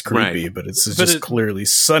act like it's creepy, right. But it's just clearly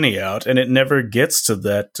sunny out, and it never gets to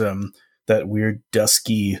that weird,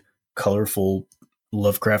 dusky, colorful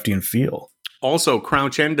Lovecraftian feel. Also,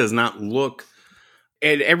 Crouch End does not look,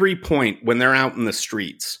 at every point when they're out in the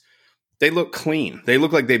streets, they look clean. They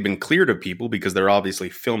look like they've been cleared of people because they're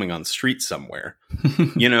obviously filming on streets somewhere,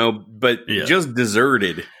 but just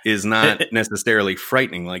deserted is not necessarily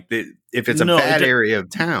frightening. Like if it's a bad area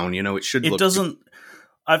of town, it should look. It doesn't.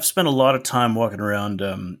 I've spent a lot of time walking around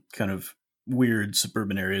kind of weird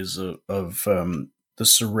suburban areas of the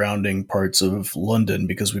surrounding parts of London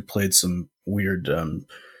because we played some weird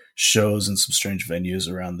shows and some strange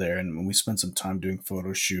venues around there, and we spent some time doing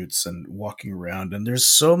photo shoots and walking around, and there's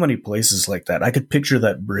so many places like that. I could picture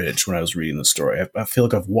that bridge when I was reading the story. I feel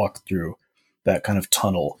like I've walked through that kind of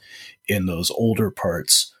tunnel in those older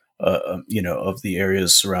parts of the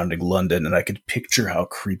areas surrounding London, and I could picture how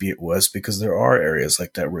creepy it was because there are areas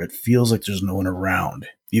like that where it feels like there's no one around,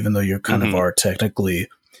 even though you kind of are technically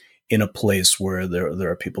in a place where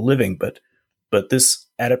there are people living. But this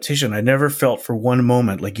adaptation, I never felt for one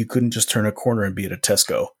moment like you couldn't just turn a corner and be at a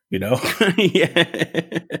Tesco,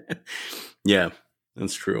 Yeah,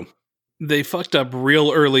 that's true. They fucked up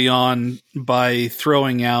real early on by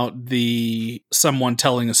throwing out the someone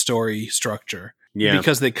telling a story structure. Yeah.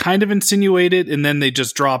 Because they kind of insinuate it and then they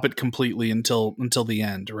just drop it completely until the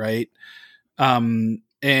end, right? And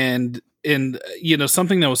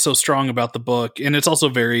something that was so strong about the book, and it's also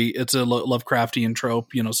it's a Lovecraftian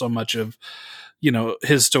trope, so much of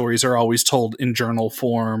his stories are always told in journal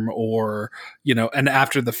form or, an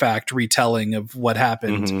after the fact retelling of what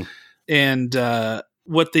happened. And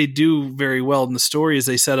what they do very well in the story is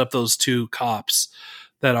they set up those two cops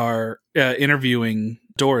that are interviewing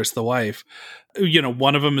Doris, the wife.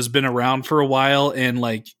 One of them has been around for a while and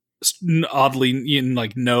like oddly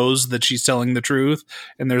like knows that she's telling the truth,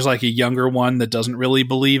 and there's like a younger one that doesn't really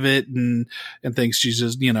believe it and thinks she's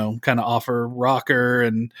just kind of off her rocker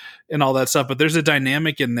and all that stuff. But there's a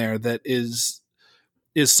dynamic in there that is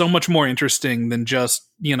so much more interesting than just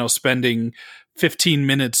spending 15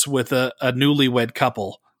 minutes with a newlywed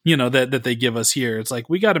couple that they give us here. It's like,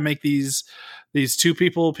 we got to make these two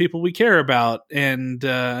people we care about. And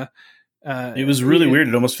it was really weird.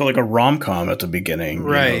 It almost felt like a rom-com at the beginning,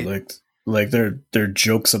 right? Like their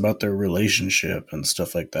jokes about their relationship and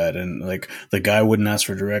stuff like that, and like the guy wouldn't ask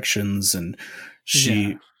for directions, and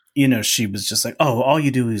she she was just like, oh, all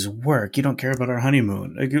you do is work, you don't care about our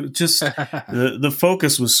honeymoon. Like, it just the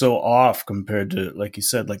focus was so off compared to, like you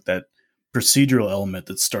said, like that procedural element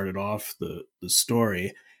that started off the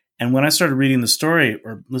story. And when I started reading the story,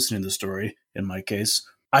 or listening to the story in my case,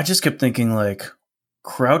 I just kept thinking, like,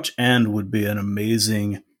 Crouch End would be an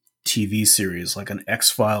amazing TV series, like an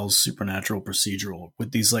X-Files supernatural procedural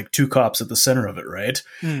with these like two cops at the center of it, right?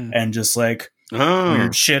 And just like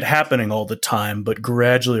weird shit happening all the time, but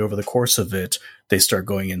gradually over the course of it, they start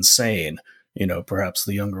going insane. Perhaps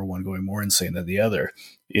the younger one going more insane than the other,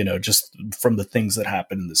 just from the things that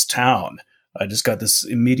happen in this town. I just got this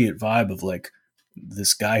immediate vibe of like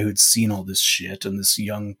this guy who'd seen all this shit, and this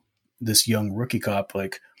young rookie cop.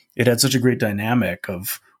 Like, it had such a great dynamic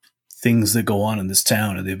of things that go on in this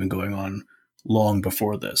town, and they've been going on long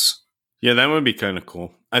before this. Yeah, that would be kind of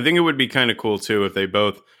cool. I think it would be kind of cool too if they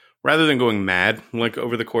both, rather than going mad like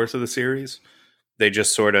over the course of the series, they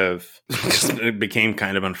just sort of became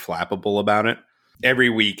kind of unflappable about it. Every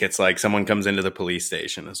week, it's like someone comes into the police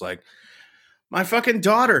station. It's like, my fucking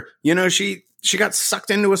daughter, she got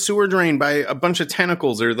sucked into a sewer drain by a bunch of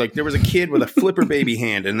tentacles, or like there was a kid with a flipper baby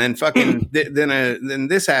hand, and then fucking then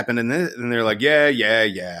this happened, and they're like,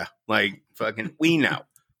 yeah, like fucking we know,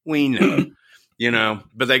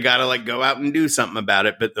 but they gotta like go out and do something about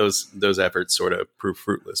it. But those efforts sort of prove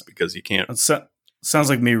fruitless because you can't. Sounds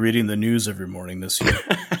like me reading the news every morning this year.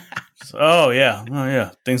 Oh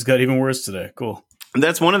yeah, things got even worse today. Cool. And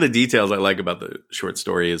that's one of the details I like about the short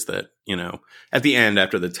story, is that, at the end,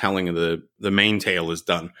 after the telling of the main tale is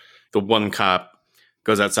done, the one cop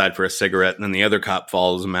goes outside for a cigarette, and then the other cop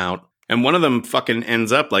follows him out. And one of them fucking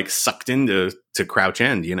ends up like sucked into Crouch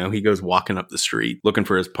End. He goes walking up the street looking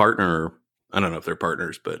for his partner. I don't know if they're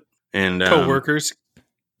partners, but co-workers,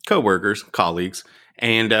 colleagues.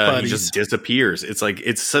 And he just disappears. It's like,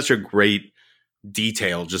 it's such a great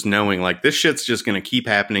detail, just knowing like this shit's just going to keep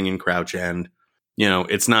happening in Crouch End.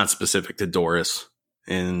 It's not specific to Doris,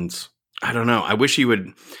 and I don't know. I wish he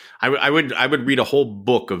would. I would read a whole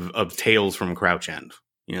book of tales from Crouch End.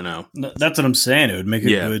 That's what I'm saying. It would make a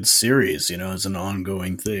good series. As an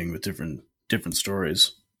ongoing thing with different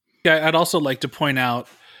stories. Yeah, I'd also like to point out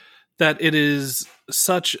that it is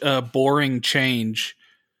such a boring change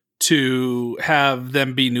to have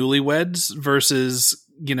them be newlyweds versus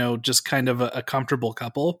just kind of a comfortable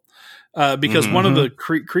couple. Because one of the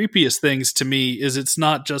creepiest things to me is it's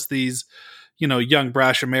not just these, young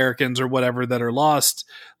brash Americans or whatever that are lost.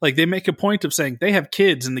 Like, they make a point of saying they have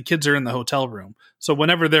kids and the kids are in the hotel room. So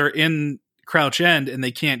whenever they're in Crouch End and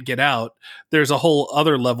they can't get out, there's a whole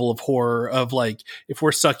other level of horror of like, if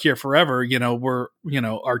we're stuck here forever, we're,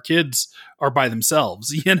 our kids are by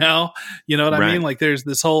themselves, you know what I mean? Like, there's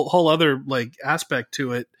this whole other like aspect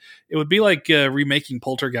to it. It would be like remaking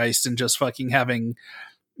Poltergeist and just fucking having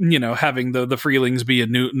the Freelings be a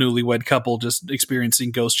newlywed couple just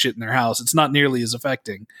experiencing ghost shit in their house. It's not nearly as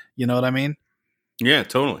affecting. You know what I mean? Yeah,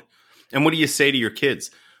 totally. And what do you say to your kids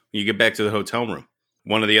when you get back to the hotel room?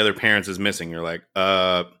 One of the other parents is missing. You're like,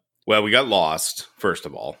 well, we got lost, first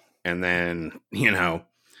of all. And then, there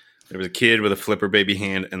was a kid with a flipper baby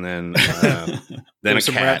hand, and then then a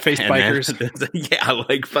some cat. rat-faced bikers. Yeah,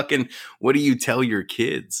 like fucking, what do you tell your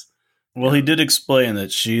kids? Well, he did explain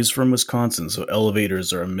that she's from Wisconsin, so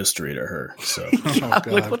elevators are a mystery to her. So,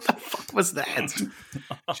 like, what the fuck was that?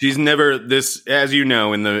 She's never this, as you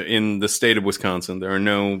know, in the state of Wisconsin, there are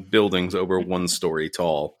no buildings over 1 story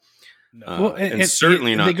tall, and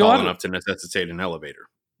certainly not tall enough to necessitate an elevator.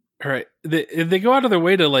 All right, they go out of their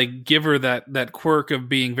way to like give her that quirk of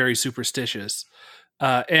being very superstitious,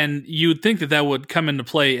 and you'd think that would come into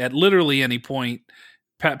play at literally any point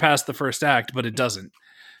past the first act, but it doesn't.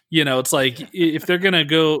 It's like, if they're going to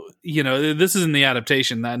go, this is in the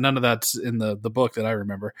adaptation, that none of that's in the book that I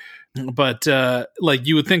remember. But like,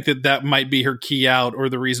 you would think that might be her key out, or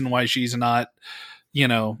the reason why she's not,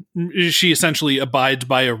 she essentially abides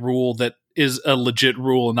by a rule that is a legit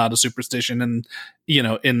rule and not a superstition. And,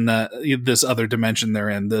 in this other dimension they're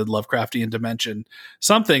in, the Lovecraftian dimension,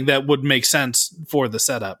 something that would make sense for the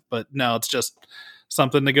setup. But no, it's just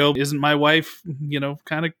something to go, isn't my wife,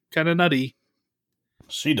 kind of nutty?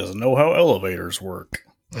 She doesn't know how elevators work.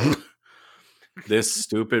 This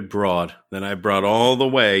stupid broad that I brought all the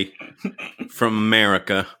way from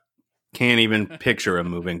America can't even picture a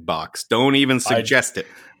moving box. Don't even suggest it.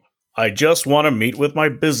 I just want to meet with my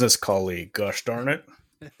business colleague, gosh darn it.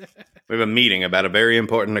 We have a meeting about a very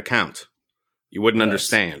important account. You wouldn't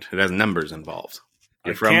understand. It has numbers involved.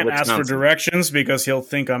 I can't ask for directions because he'll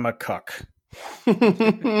think I'm a cuck.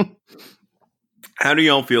 How do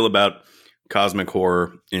y'all feel about cosmic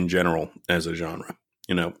horror in general as a genre?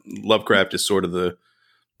 Lovecraft is sort of the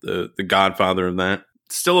godfather of that.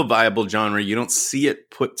 It's still a viable genre. You don't see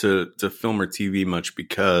it put to film or TV much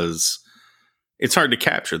because it's hard to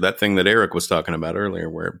capture. That thing that Eric was talking about earlier,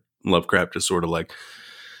 where Lovecraft is sort of like,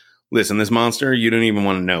 listen, this monster, you don't even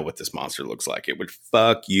want to know what this monster looks like. It would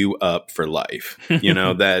fuck you up for life.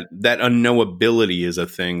 That unknowability is a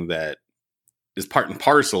thing that is part and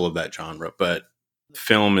parcel of that genre, but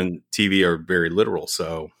film and TV are very literal.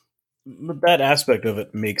 So that aspect of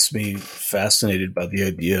it makes me fascinated by the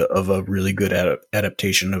idea of a really good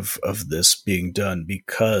adaptation of this being done,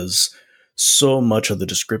 because so much of the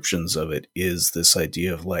descriptions of it is this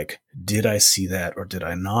idea of like, did I see that or did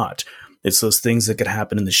I not? It's those things that could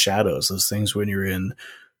happen in the shadows, those things when you're in,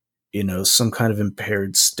 some kind of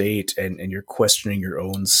impaired state and you're questioning your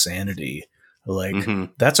own sanity. Like,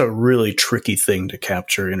 that's a really tricky thing to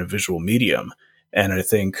capture in a visual medium. And I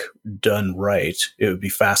think done right, it would be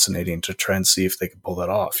fascinating to try and see if they could pull that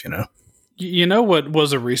off, You know what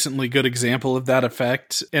was a recently good example of that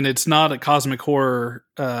effect? And it's not a cosmic horror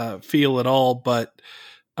feel at all, but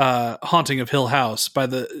Haunting of Hill House,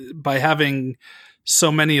 by having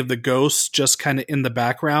so many of the ghosts just kind of in the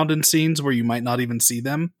background in scenes where you might not even see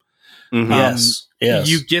them. Yes.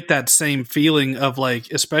 You get that same feeling of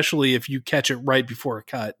like, especially if you catch it right before a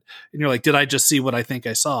cut and you're like, did I just see what I think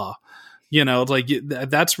I saw? Like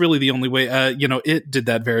that's really the only way, it did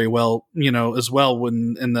that very well, as well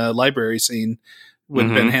when in the library scene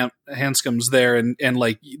when Ben Hanscom's there and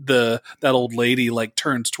like that old lady like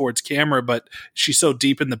turns towards camera, but she's so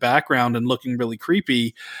deep in the background and looking really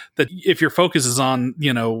creepy that if your focus is on,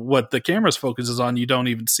 what the camera's focus is on, you don't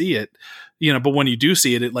even see it, but when you do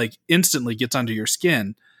see it, it like instantly gets under your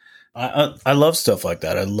skin. I love stuff like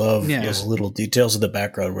that. I love those little details of the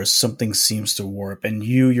background where something seems to warp and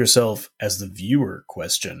you yourself as the viewer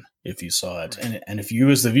question if you saw it. And if you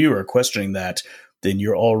as the viewer are questioning that, then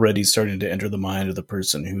you're already starting to enter the mind of the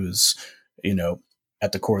person who's,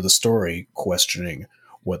 at the core of the story questioning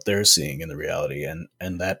what they're seeing in the reality. And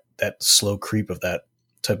that slow creep of that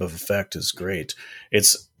type of effect is great.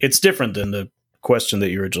 It's different than the question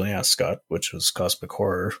that you originally asked, Scott, which was cosmic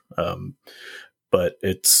horror. But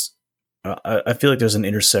it's, I feel like there's an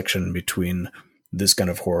intersection between this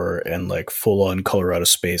kind of horror and like full on color out of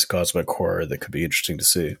space cosmic horror that could be interesting to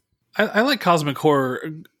see. I like cosmic horror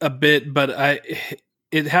a bit, but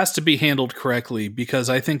it has to be handled correctly because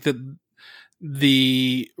I think that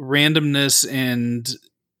the randomness and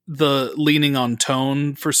the leaning on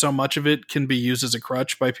tone for so much of it can be used as a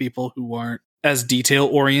crutch by people who aren't as detail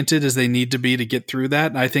oriented as they need to be to get through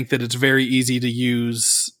that. And I think that it's very easy to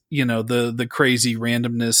use, the crazy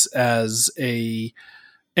randomness as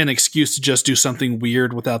an excuse to just do something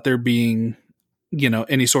weird without there being,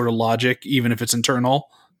 any sort of logic, even if it's internal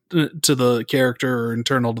to the character or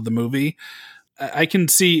internal to the movie. I can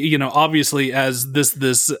see, obviously as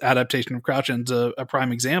this adaptation of Crouching's a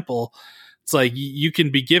prime example. It's like you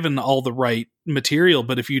can be given all the right material,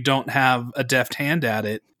 but if you don't have a deft hand at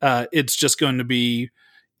it, it's just going to be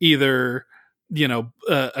either,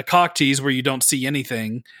 a cock tease where you don't see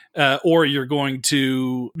anything, or you're going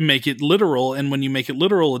to make it literal. And when you make it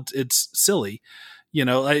literal, it's silly.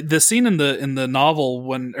 The scene in the novel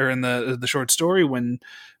or in the short story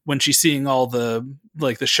when she's seeing all the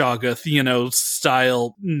like the Shoggoth,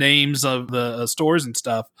 style names of the stores and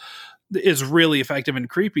stuff is really effective and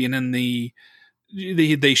creepy. And in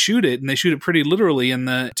they shoot it pretty literally in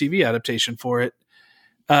the TV adaptation for it.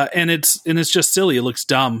 And it's just silly. It looks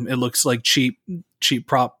dumb. It looks like cheap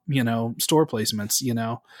prop, store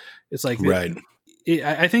placements, it's like, right.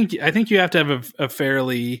 I think you have to have a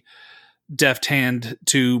fairly deft hand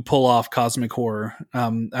to pull off cosmic horror.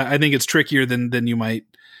 I think it's trickier than you might,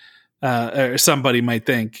 or somebody might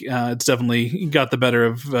think. It's definitely got the better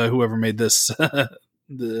of whoever made this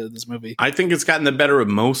this movie. I think it's gotten the better of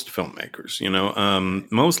most filmmakers.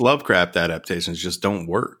 Most Lovecraft adaptations just don't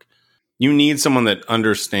work. You need someone that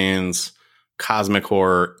understands cosmic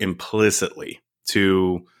horror implicitly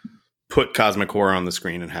to put cosmic horror on the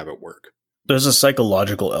screen and have it work. There's a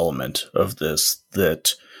psychological element of this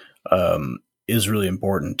that is really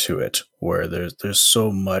important to it, where there's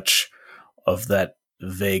so much of that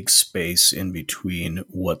vague space in between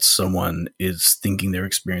what someone is thinking they're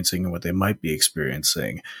experiencing and what they might be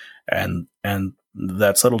experiencing. And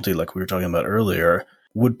that subtlety, like we were talking about earlier,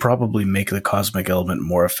 would probably make the cosmic element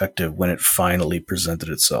more effective when it finally presented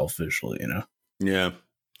itself visually, you know? Yeah.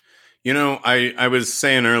 You know, I was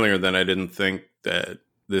saying earlier that I didn't think that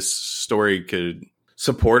this story could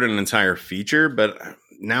support an entire feature, but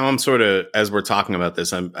now I'm sort of, as we're talking about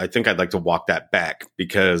this, I think I'd like to walk that back,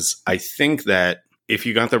 because I think that if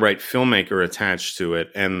you got the right filmmaker attached to it,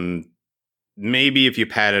 and maybe if you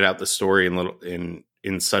padded out the story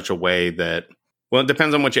in such a way that, well, it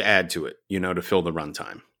depends on what you add to it, you know, to fill the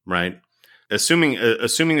runtime, right? Assuming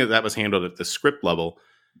that was handled at the script level,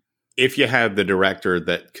 if you had the director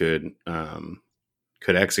that could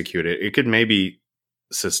execute it, it could maybe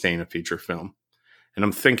sustain a feature film. And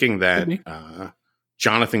I'm thinking that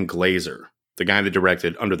Jonathan Glazer, the guy that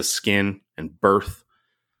directed Under the Skin and Birth,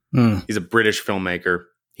 he's a British filmmaker.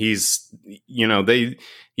 He's,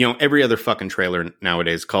 every other fucking trailer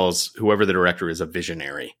nowadays calls whoever the director is a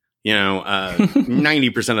visionary.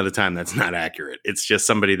 90% of the time that's not accurate. It's just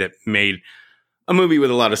somebody that made a movie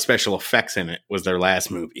with a lot of special effects in it was their last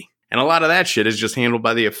movie. And a lot of that shit is just handled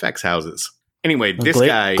by the effects houses. Anyway, this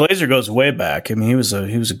guy Glazer goes way back. I mean, he was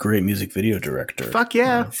a great music video director. Fuck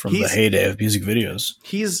yeah, from the heyday of music videos.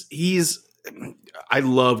 I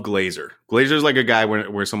love Glazer. Glazer's like a guy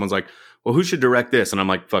where someone's like, "Well, who should direct this?" And I'm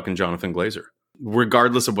like, "Fucking Jonathan Glazer."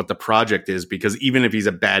 Regardless of what the project is, because even if he's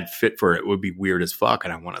a bad fit for it, it would be weird as fuck,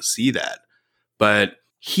 and I want to see that. But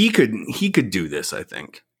he could do this. I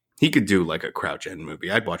think he could do like a Crouch End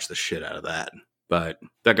movie. I'd watch the shit out of that. But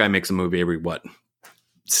that guy makes a movie every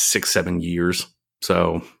 6-7 years.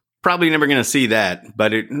 So probably never going to see that,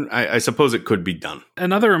 but I suppose it could be done.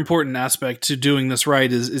 Another important aspect to doing this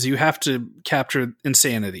right is you have to capture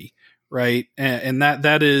insanity, right? And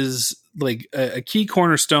that is like a key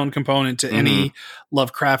cornerstone component to any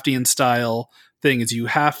Lovecraftian style thing. Is you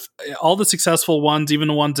have all the successful ones, even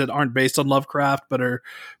the ones that aren't based on Lovecraft but are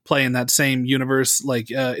playing that same universe, like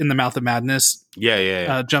In the Mouth of Madness.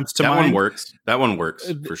 Jumps to mind. That one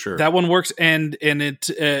works for sure. That one works, and it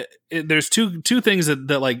there's two things that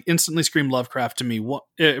like instantly scream Lovecraft to me.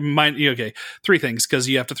 Three things, because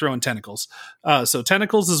you have to throw in tentacles. So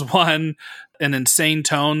tentacles is one. An insane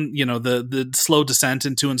tone, the slow descent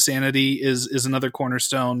into insanity is another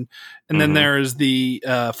cornerstone, and then there is the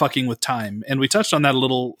fucking with time, and we touched on that a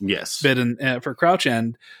little bit for Crouch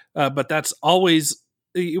End, but that's always,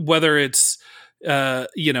 whether it's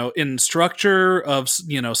in structure of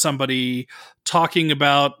somebody talking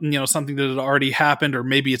about something that had already happened, or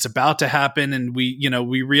maybe it's about to happen, and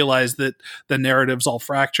we realize that the narrative's all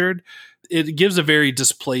fractured. It gives a very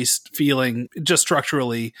displaced feeling just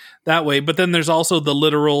structurally that way. But then there's also the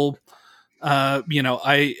literal,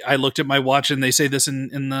 I looked at my watch, and they say this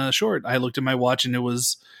in the short. I looked at my watch and it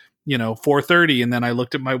was, 4:30, and then I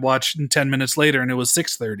looked at my watch 10 minutes later and it was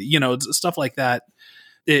 6:30. It's stuff like that.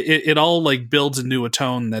 It all like builds into a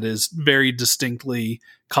tone that is very distinctly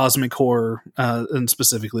cosmic horror, and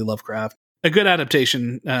specifically Lovecraft. A good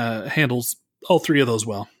adaptation handles all three of those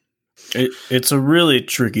well. It's a really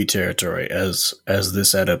tricky territory, as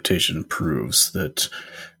this adaptation proves, that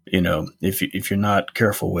if you're not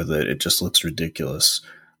careful with it, it just looks ridiculous.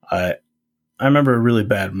 I remember a really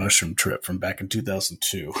bad mushroom trip from back in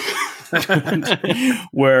 2002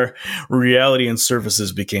 where reality and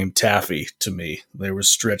surfaces became taffy to me. They were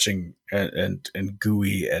stretching and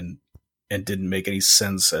gooey and didn't make any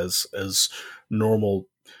sense as normal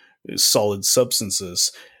solid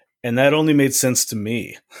substances. And that only made sense to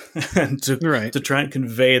me. And to try and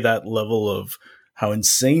convey that level of how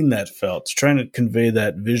insane that felt, to try and convey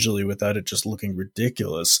that visually without it just looking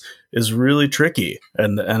ridiculous, is really tricky.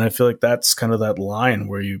 And I feel like that's kind of that line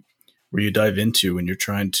where you dive into when you're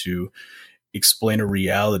trying to explain a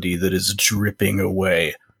reality that is dripping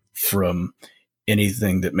away from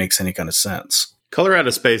anything that makes any kind of sense. Color Out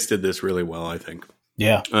of Space did this really well, I think.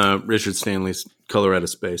 Yeah. Richard Stanley's Color Out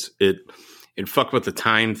of Space. It fucked with the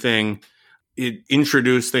time thing. It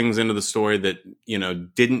introduced things into the story that,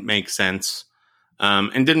 didn't make sense,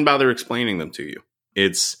 and didn't bother explaining them to you.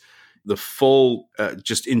 It's the full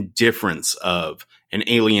just indifference of an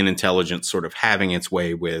alien intelligence sort of having its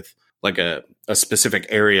way with like a specific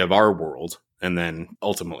area of our world. And then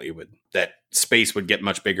ultimately that space would get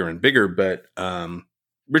much bigger and bigger. But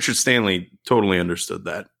Richard Stanley totally understood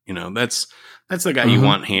that. That's the guy you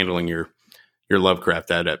want handling your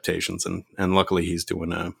Lovecraft adaptations, and luckily he's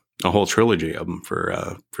doing a whole trilogy of them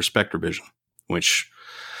for Spectrovision, which,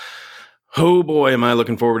 oh boy, am I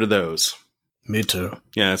looking forward to those. Me too.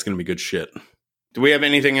 Yeah, it's gonna be good shit. Do we have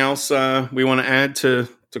anything else we want to add to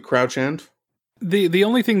Crouch End? The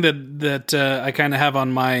only thing that I kind of have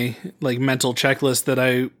on my like mental checklist that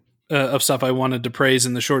I of stuff I wanted to praise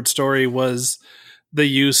in the short story was the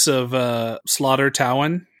use of Slaughter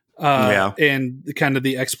Town. And kind of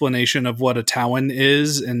the explanation of what a Town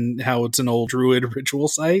is and how it's an old druid ritual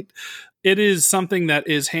site. It is something that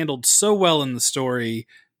is handled so well in the story,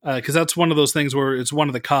 because that's one of those things where it's one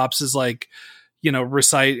of the cops is like,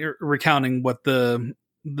 recounting what the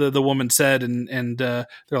woman said, and they're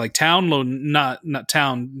like Town, not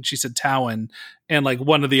Town. She said Town, and like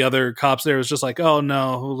one of the other cops there was just like, oh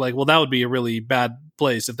no, like, well, that would be a really bad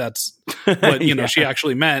place if that's what she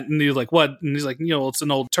actually meant. And he's like, what? And he's like, it's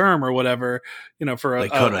an old term or whatever, for a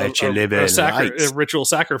ritual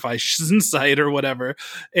sacrifice site or whatever.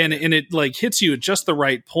 And it like hits you at just the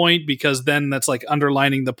right point, because then that's like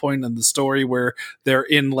underlining the point in the story where they're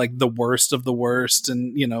in like the worst of the worst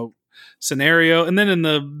and scenario. And then in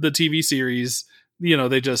the TV series,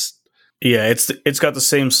 they just it's got the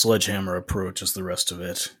same sledgehammer approach as the rest of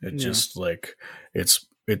it. It just like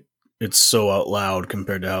it's so out loud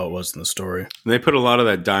compared to how it was in the story. They put a lot of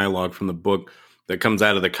that dialogue from the book that comes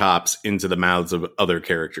out of the cops into the mouths of other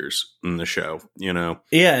characters in the show,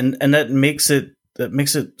 Yeah, and that makes it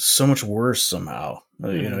so much worse somehow.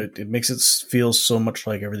 It makes it feel so much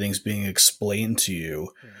like everything's being explained to you,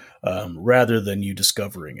 rather than you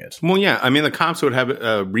discovering it. Well, yeah, I mean, the cops would have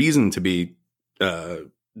a reason to be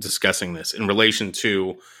discussing this in relation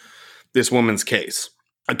to this woman's case.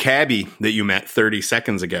 A cabbie that you met 30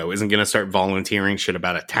 seconds ago isn't going to start volunteering shit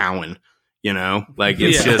about a Town, like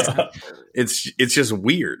it's it's just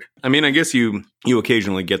weird. I mean, I guess you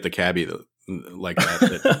occasionally get the cabbie like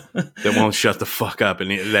that won't shut the fuck up,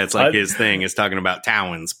 and that's like his thing is talking about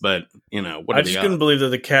Towns. But what I just couldn't believe that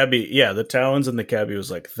the cabbie, the Towns and the cabbie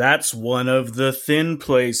was like, that's one of the thin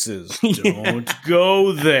places. Don't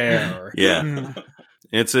go there. Yeah,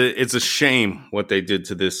 it's a shame what they did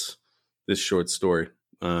to this short story.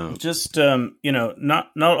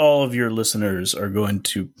 Not all of your listeners are going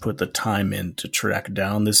to put the time in to track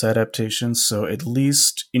down this adaptation. So at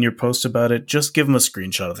least in your post about it, just give them a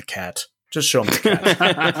screenshot of the cat. Just show them the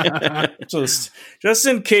cat. just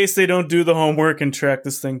in case they don't do the homework and track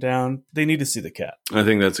this thing down, they need to see the cat. I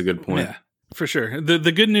think that's a good point. Yeah, for sure.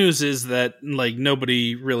 The good news is that like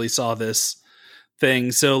nobody really saw this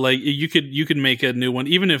thing. So like you could make a new one,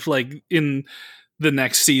 even if like in the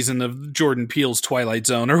next season of Jordan Peele's Twilight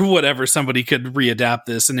Zone or whatever, somebody could readapt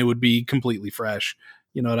this and it would be completely fresh.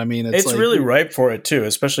 You know what I mean? It's like, really ripe for it too,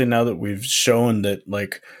 especially now that we've shown that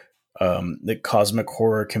like that cosmic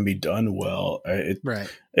horror can be done well.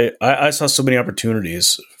 I saw so many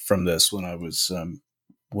opportunities from this when I was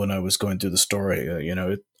going through the story.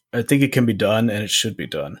 I think it can be done, and it should be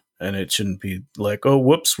done, and it shouldn't be like, oh,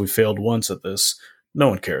 whoops, we failed once at this. No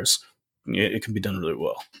one cares. It can be done really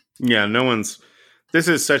well. Yeah, this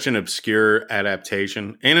is such an obscure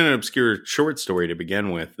adaptation and an obscure short story to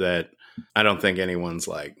begin with that I don't think anyone's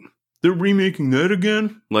like, they're remaking that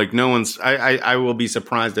again? Like no one's, I will be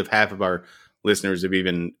surprised if half of our listeners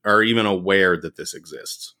are even aware that this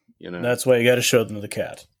exists. That's why you got to show them the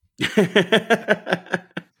cat. The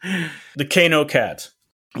Kano cat.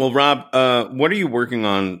 Well, Rob, what are you working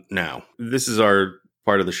on now? This is our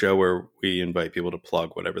part of the show where we invite people to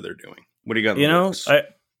plug whatever they're doing. What do you got in the works?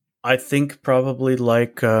 I think probably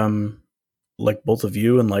like both of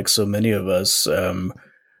you and like so many of us,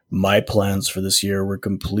 my plans for this year were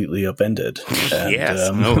completely upended. And, yes,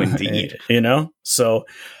 indeed. So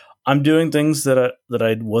I'm doing things that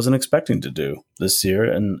I wasn't expecting to do this year,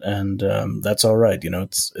 and that's all right.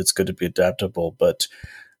 It's good to be adaptable. But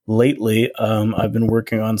lately, I've been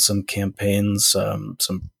working on some campaigns,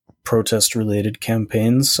 some protest-related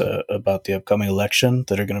campains about the upcoming election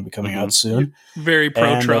that are going to be coming out soon. Very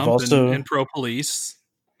pro-Trump and pro-police.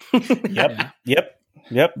 Yep.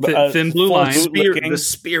 Thin blue line. The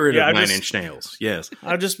spirit of Nine Inch Nails. Yes.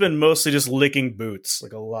 I've just been mostly just licking boots,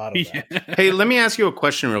 like a lot of that. Hey, let me ask you a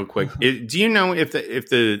question real quick. Do you know if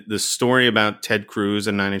the story about Ted Cruz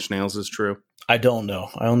and Nine Inch Nails is true? I don't know.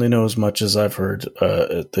 I only know as much as I've heard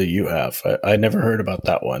that you have. I never heard about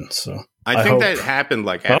that one. So I think that happened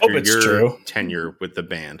like after your tenure with the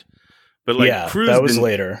band. But like Cruz, that was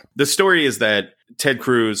later. The story is that Ted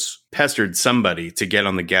Cruz pestered somebody to get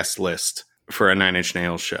on the guest list for a Nine Inch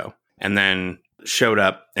Nails show, and then showed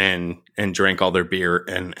up and drank all their beer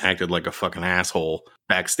and acted like a fucking asshole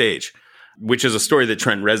backstage, which is a story that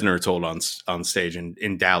Trent Reznor told on stage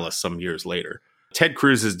in Dallas some years later. Ted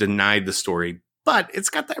Cruz has denied the story, but it's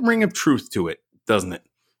got that ring of truth to it, doesn't it?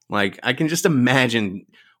 Like, I can just imagine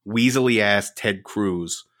weaselly ass Ted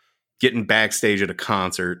Cruz getting backstage at a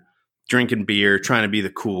concert, drinking beer, trying to be the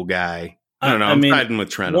cool guy. I don't know. I'm siding with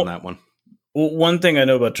Trent on that one. Well, one thing I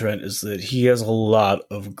know about Trent is that he has a lot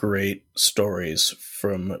of great stories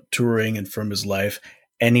from touring and from his life,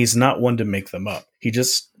 and he's not one to make them up. He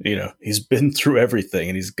just, he's been through everything,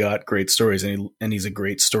 and he's got great stories, and he's a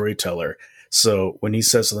great storyteller. So when he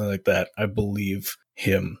says something like that, I believe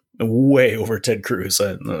him way over Ted Cruz.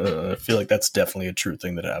 I feel like that's definitely a true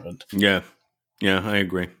thing that happened. Yeah, I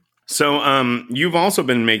agree. So you've also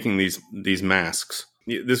been making these masks.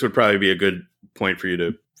 This would probably be a good point for you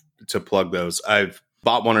to plug those. I've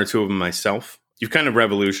bought one or two of them myself. You've kind of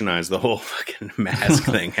revolutionized the whole fucking mask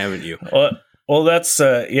thing, haven't you? Well, that's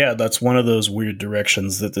one of those weird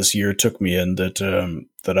directions that this year took me in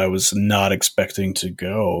that I was not expecting to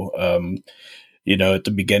go. At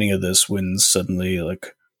the beginning of this, when suddenly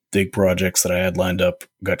like big projects that I had lined up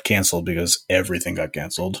got canceled because everything got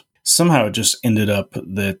canceled. Somehow it just ended up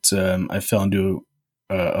that I fell into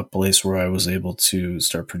a place where I was able to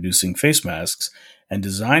start producing face masks and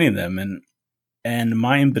designing them. And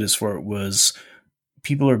my impetus for it was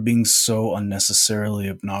people are being so unnecessarily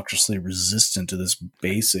obnoxiously resistant to this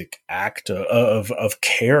basic act of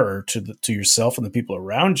care to yourself and the people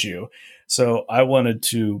around you. So I wanted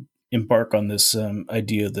to embark on this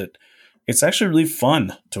idea that it's actually really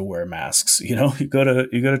fun to wear masks. You go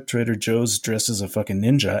to Trader Joe's dressed as a fucking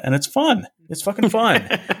ninja, and it's fun. It's fucking fun.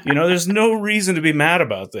 There's no reason to be mad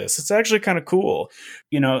about this. It's actually kind of cool.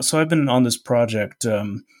 So I've been on this project,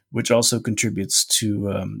 which also contributes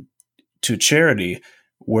to charity,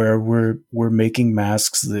 where we're making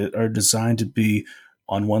masks that are designed to be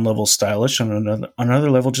on one level stylish, on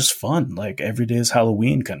another level just fun, like every day is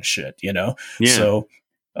Halloween kind of shit. Yeah. So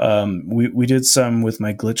we did some with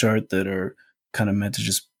my glitch art that are kind of meant to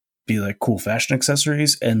just be like cool fashion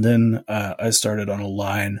accessories. And then I started on a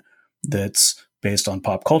line that's based on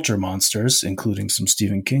pop culture monsters, including some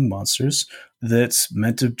Stephen King monsters, that's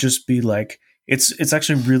meant to just be like, it's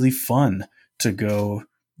actually really fun to go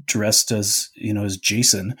dressed as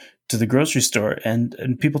Jason to the grocery store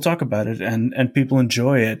and people talk about it and people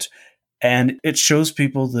enjoy it. And it shows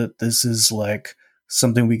people that this is like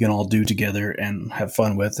something we can all do together and have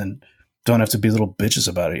fun with and don't have to be little bitches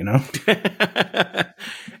about it,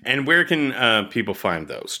 And where can people find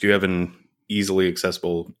those? Do you have an easily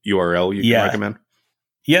accessible URL you can recommend?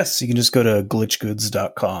 Yes, you can just go to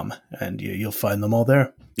glitchgoods.com and you'll find them all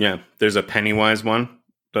there. Yeah, there's a Pennywise one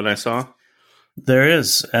that I saw. There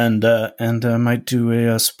is, and I might do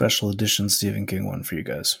a special edition Stephen King one for you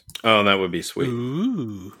guys. Oh, that would be sweet.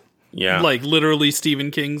 Ooh. Yeah. Like literally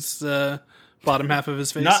Stephen King's bottom half of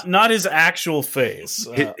his face? Not his actual face.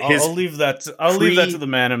 I'll leave that to the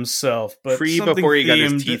man himself. But before he got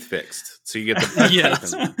his teeth fixed. So you get the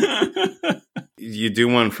yes. You do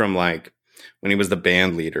one from like when he was the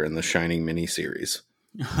band leader in the Shining miniseries.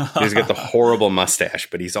 He's got the horrible mustache,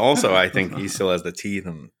 but he's also, I think he still has the teeth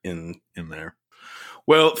in there.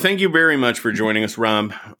 Well, thank you very much for joining us,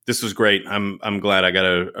 Rob. This was great. I'm glad I got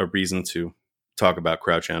a reason to talk about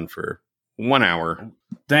Crouch End for 1 hour.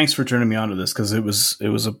 Thanks for turning me on to this, because it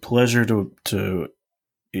was a pleasure to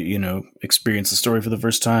experience the story for the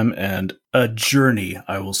first time, and a journey,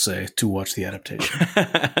 I will say, to watch the adaptation.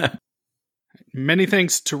 Many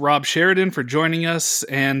thanks to Rob Sheridan for joining us,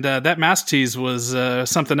 and that mask tease was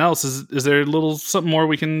something else. Is there a little something more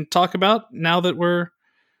we can talk about now that we're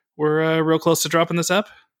real close to dropping this up?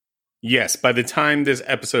 Yes, by the time this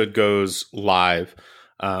episode goes live,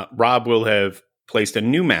 Rob will have placed a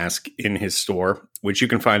new mask in his store, which you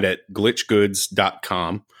can find at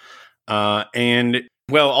glitchgoods.com. And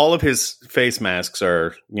well, all of his face masks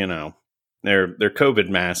are, they're COVID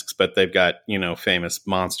masks, but they've got, famous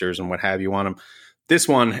monsters and what have you on them. This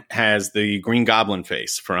one has the Green Goblin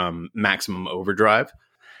face from Maximum Overdrive,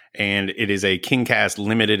 and it is a KingCast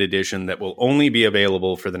limited edition that will only be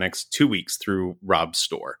available for the next 2 weeks through Rob's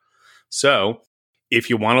store. So if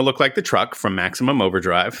you want to look like the truck from Maximum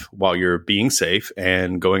Overdrive while you're being safe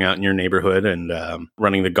and going out in your neighborhood and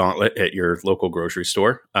running the gauntlet at your local grocery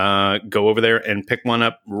store, go over there and pick one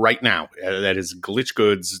up right now. That is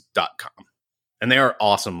glitchgoods.com. And they are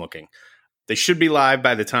awesome looking. They should be live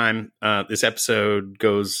by the time this episode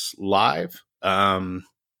goes live.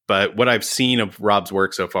 But what I've seen of Rob's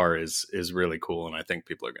work so far is really cool, and I think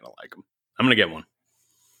people are going to like them. I'm going to get one.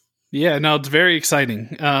 Yeah, no, it's very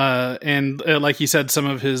exciting. And like you said, some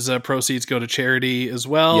of his proceeds go to charity as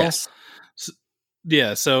well. Yes.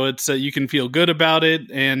 So it's you can feel good about it,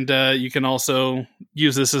 and you can also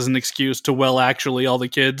use this as an excuse to actually all the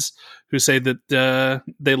kids who say that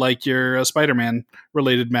they like your Spider-Man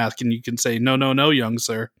related mask, and you can say, no, young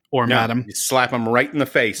sir or madam. You slap them right in the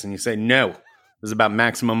face and you say, no, this is about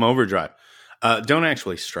Maximum Overdrive. Don't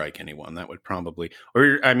actually strike anyone. That would probably,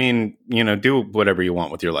 or I mean, do whatever you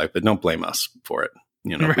want with your life, but don't blame us for it.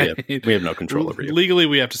 Right. we have no control over you. Legally,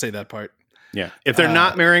 we have to say that part. Yeah. If they're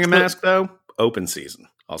not wearing a mask, though, open season.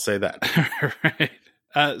 I'll say that.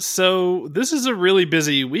 Right. So this is a really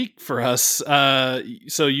busy week for us.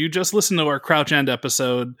 So you just listened to our Crouch End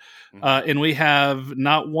episode, and we have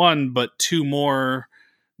not one, but two more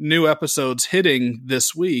new episodes hitting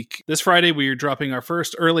this week. This Friday, we are dropping our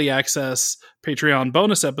first early access Patreon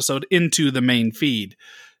bonus episode into the main feed.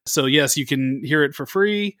 So yes, you can hear it for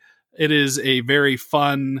free. It is a very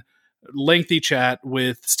fun, lengthy chat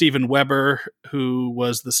with Steven Weber, who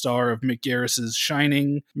was the star of Mick Garris's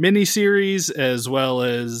Shining miniseries, as well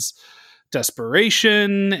as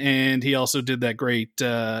Desperation, and he also did that great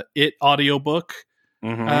It audiobook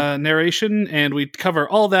narration, and we cover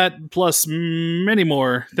all that plus many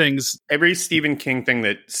more things. Every Stephen King thing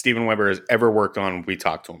that Steven Weber has ever worked on, we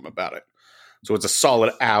talked to him about it. So it's a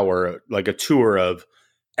solid hour, like a tour of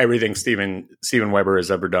everything Steven Weber has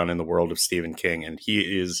ever done in the world of Stephen King, and he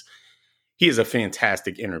is a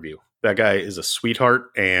fantastic interview. That guy is a sweetheart,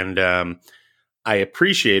 and I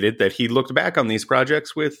appreciated that he looked back on these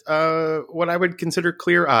projects with what I would consider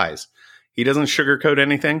clear eyes. He doesn't sugarcoat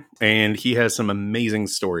anything, and he has some amazing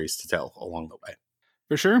stories to tell along the way.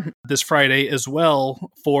 For sure. This Friday as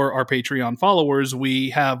well, for our Patreon followers,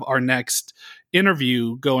 we have our next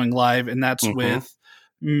interview going live, and that's with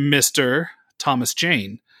Mr. Thomas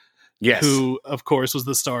Jane. Yes. Who, of course, was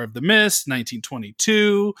the star of The Mist,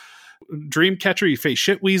 1922, Dreamcatcher, he faced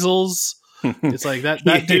shit weasels. It's like that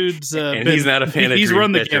dude's and he's not a fan of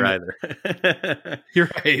Dreamcatcher either. You're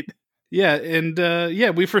right. Yeah,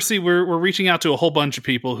 and we foresee we're reaching out to a whole bunch of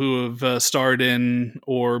people who have starred in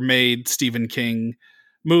or made Stephen King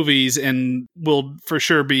movies, and we'll for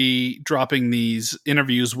sure be dropping these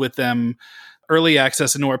interviews with them early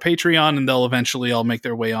access into our Patreon, and they'll eventually all make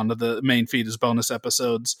their way onto the main feed as bonus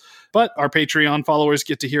episodes. But our Patreon followers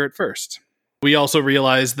get to hear it first. We also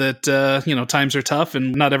realize that, times are tough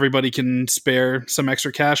and not everybody can spare some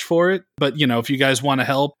extra cash for it. But, if you guys want to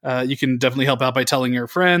help, you can definitely help out by telling your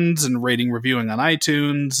friends and rating, reviewing on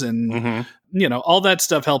iTunes. And, all that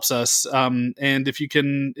stuff helps us. And if you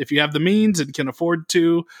have the means and can afford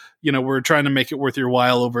to, we're trying to make it worth your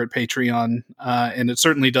while over at Patreon. And it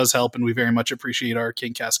certainly does help. And we very much appreciate our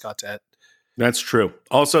KingCast content. That's true.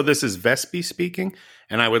 Also, this is Vespi speaking,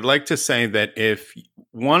 and I would like to say that if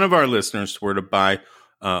one of our listeners were to buy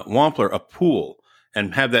Wampler a pool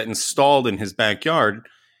and have that installed in his backyard,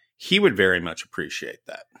 he would very much appreciate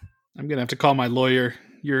that. I'm going to have to call my lawyer.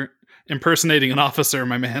 You're impersonating an officer,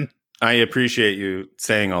 my man. I appreciate you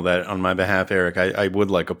saying all that on my behalf, Eric. I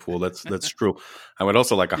would like a pool. That's true. I would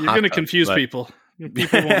also like a hot tub. You're going to confuse people.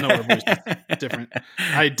 People won't know our voice is different.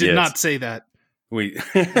 I did not say that.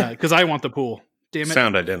 Because I want the pool. Damn it.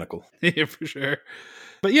 Sound identical. Yeah, for sure.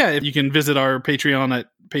 But yeah, you can visit our Patreon at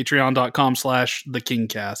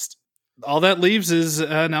patreon.com/thekingcast. All that leaves is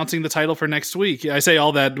announcing the title for next week. I say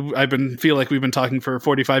all that, feel like we've been talking for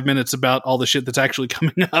 45 minutes about all the shit that's actually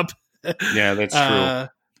coming up. Yeah, that's true.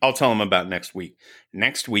 I'll tell them about next week.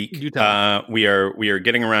 Next week, we are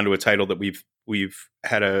getting around to a title that we've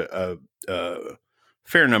had a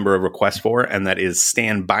fair number of requests for, and that is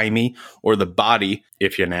Stand By Me, or The Body,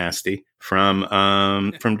 if you're nasty,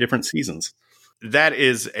 from different seasons. That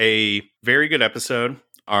is a very good episode.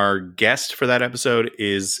 Our guest for that episode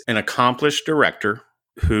is an accomplished director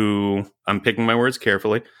who, I'm picking my words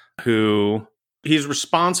carefully, who he's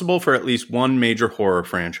responsible for at least one major horror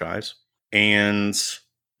franchise and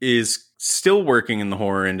is still working in the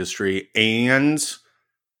horror industry and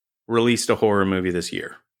released a horror movie this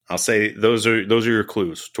year. I'll say those are your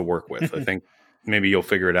clues to work with. I think maybe you'll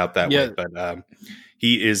figure it out that way. But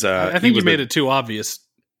he is. I think you made it too obvious.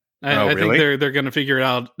 I really? think they're going to figure it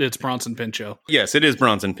out. It's Bronson Pinchot. Yes, it is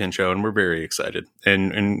Bronson Pinchot, and we're very excited.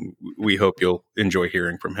 And we hope you'll enjoy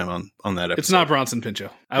hearing from him on that episode. It's not Bronson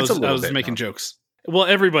Pinchot. I was making jokes. Well,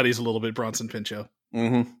 everybody's a little bit Bronson Pinchot.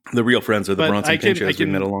 Mm-hmm. The real friends are the Bronson Pinchots we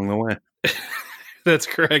met along the way. That's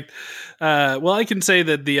correct. Well, I can say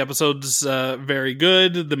that the episode's very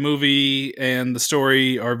good. The movie and the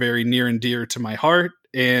story are very near and dear to my heart.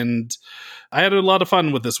 And I had a lot of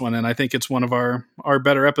fun with this one. And I think it's one of our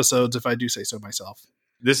better episodes, if I do say so myself.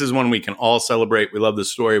 This is one we can all celebrate. We love the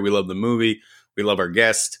story. We love the movie. We love our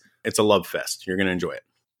guest. It's a love fest. You're going to enjoy it.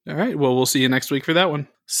 All right. Well, we'll see you next week for that one.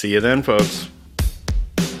 See you then, folks.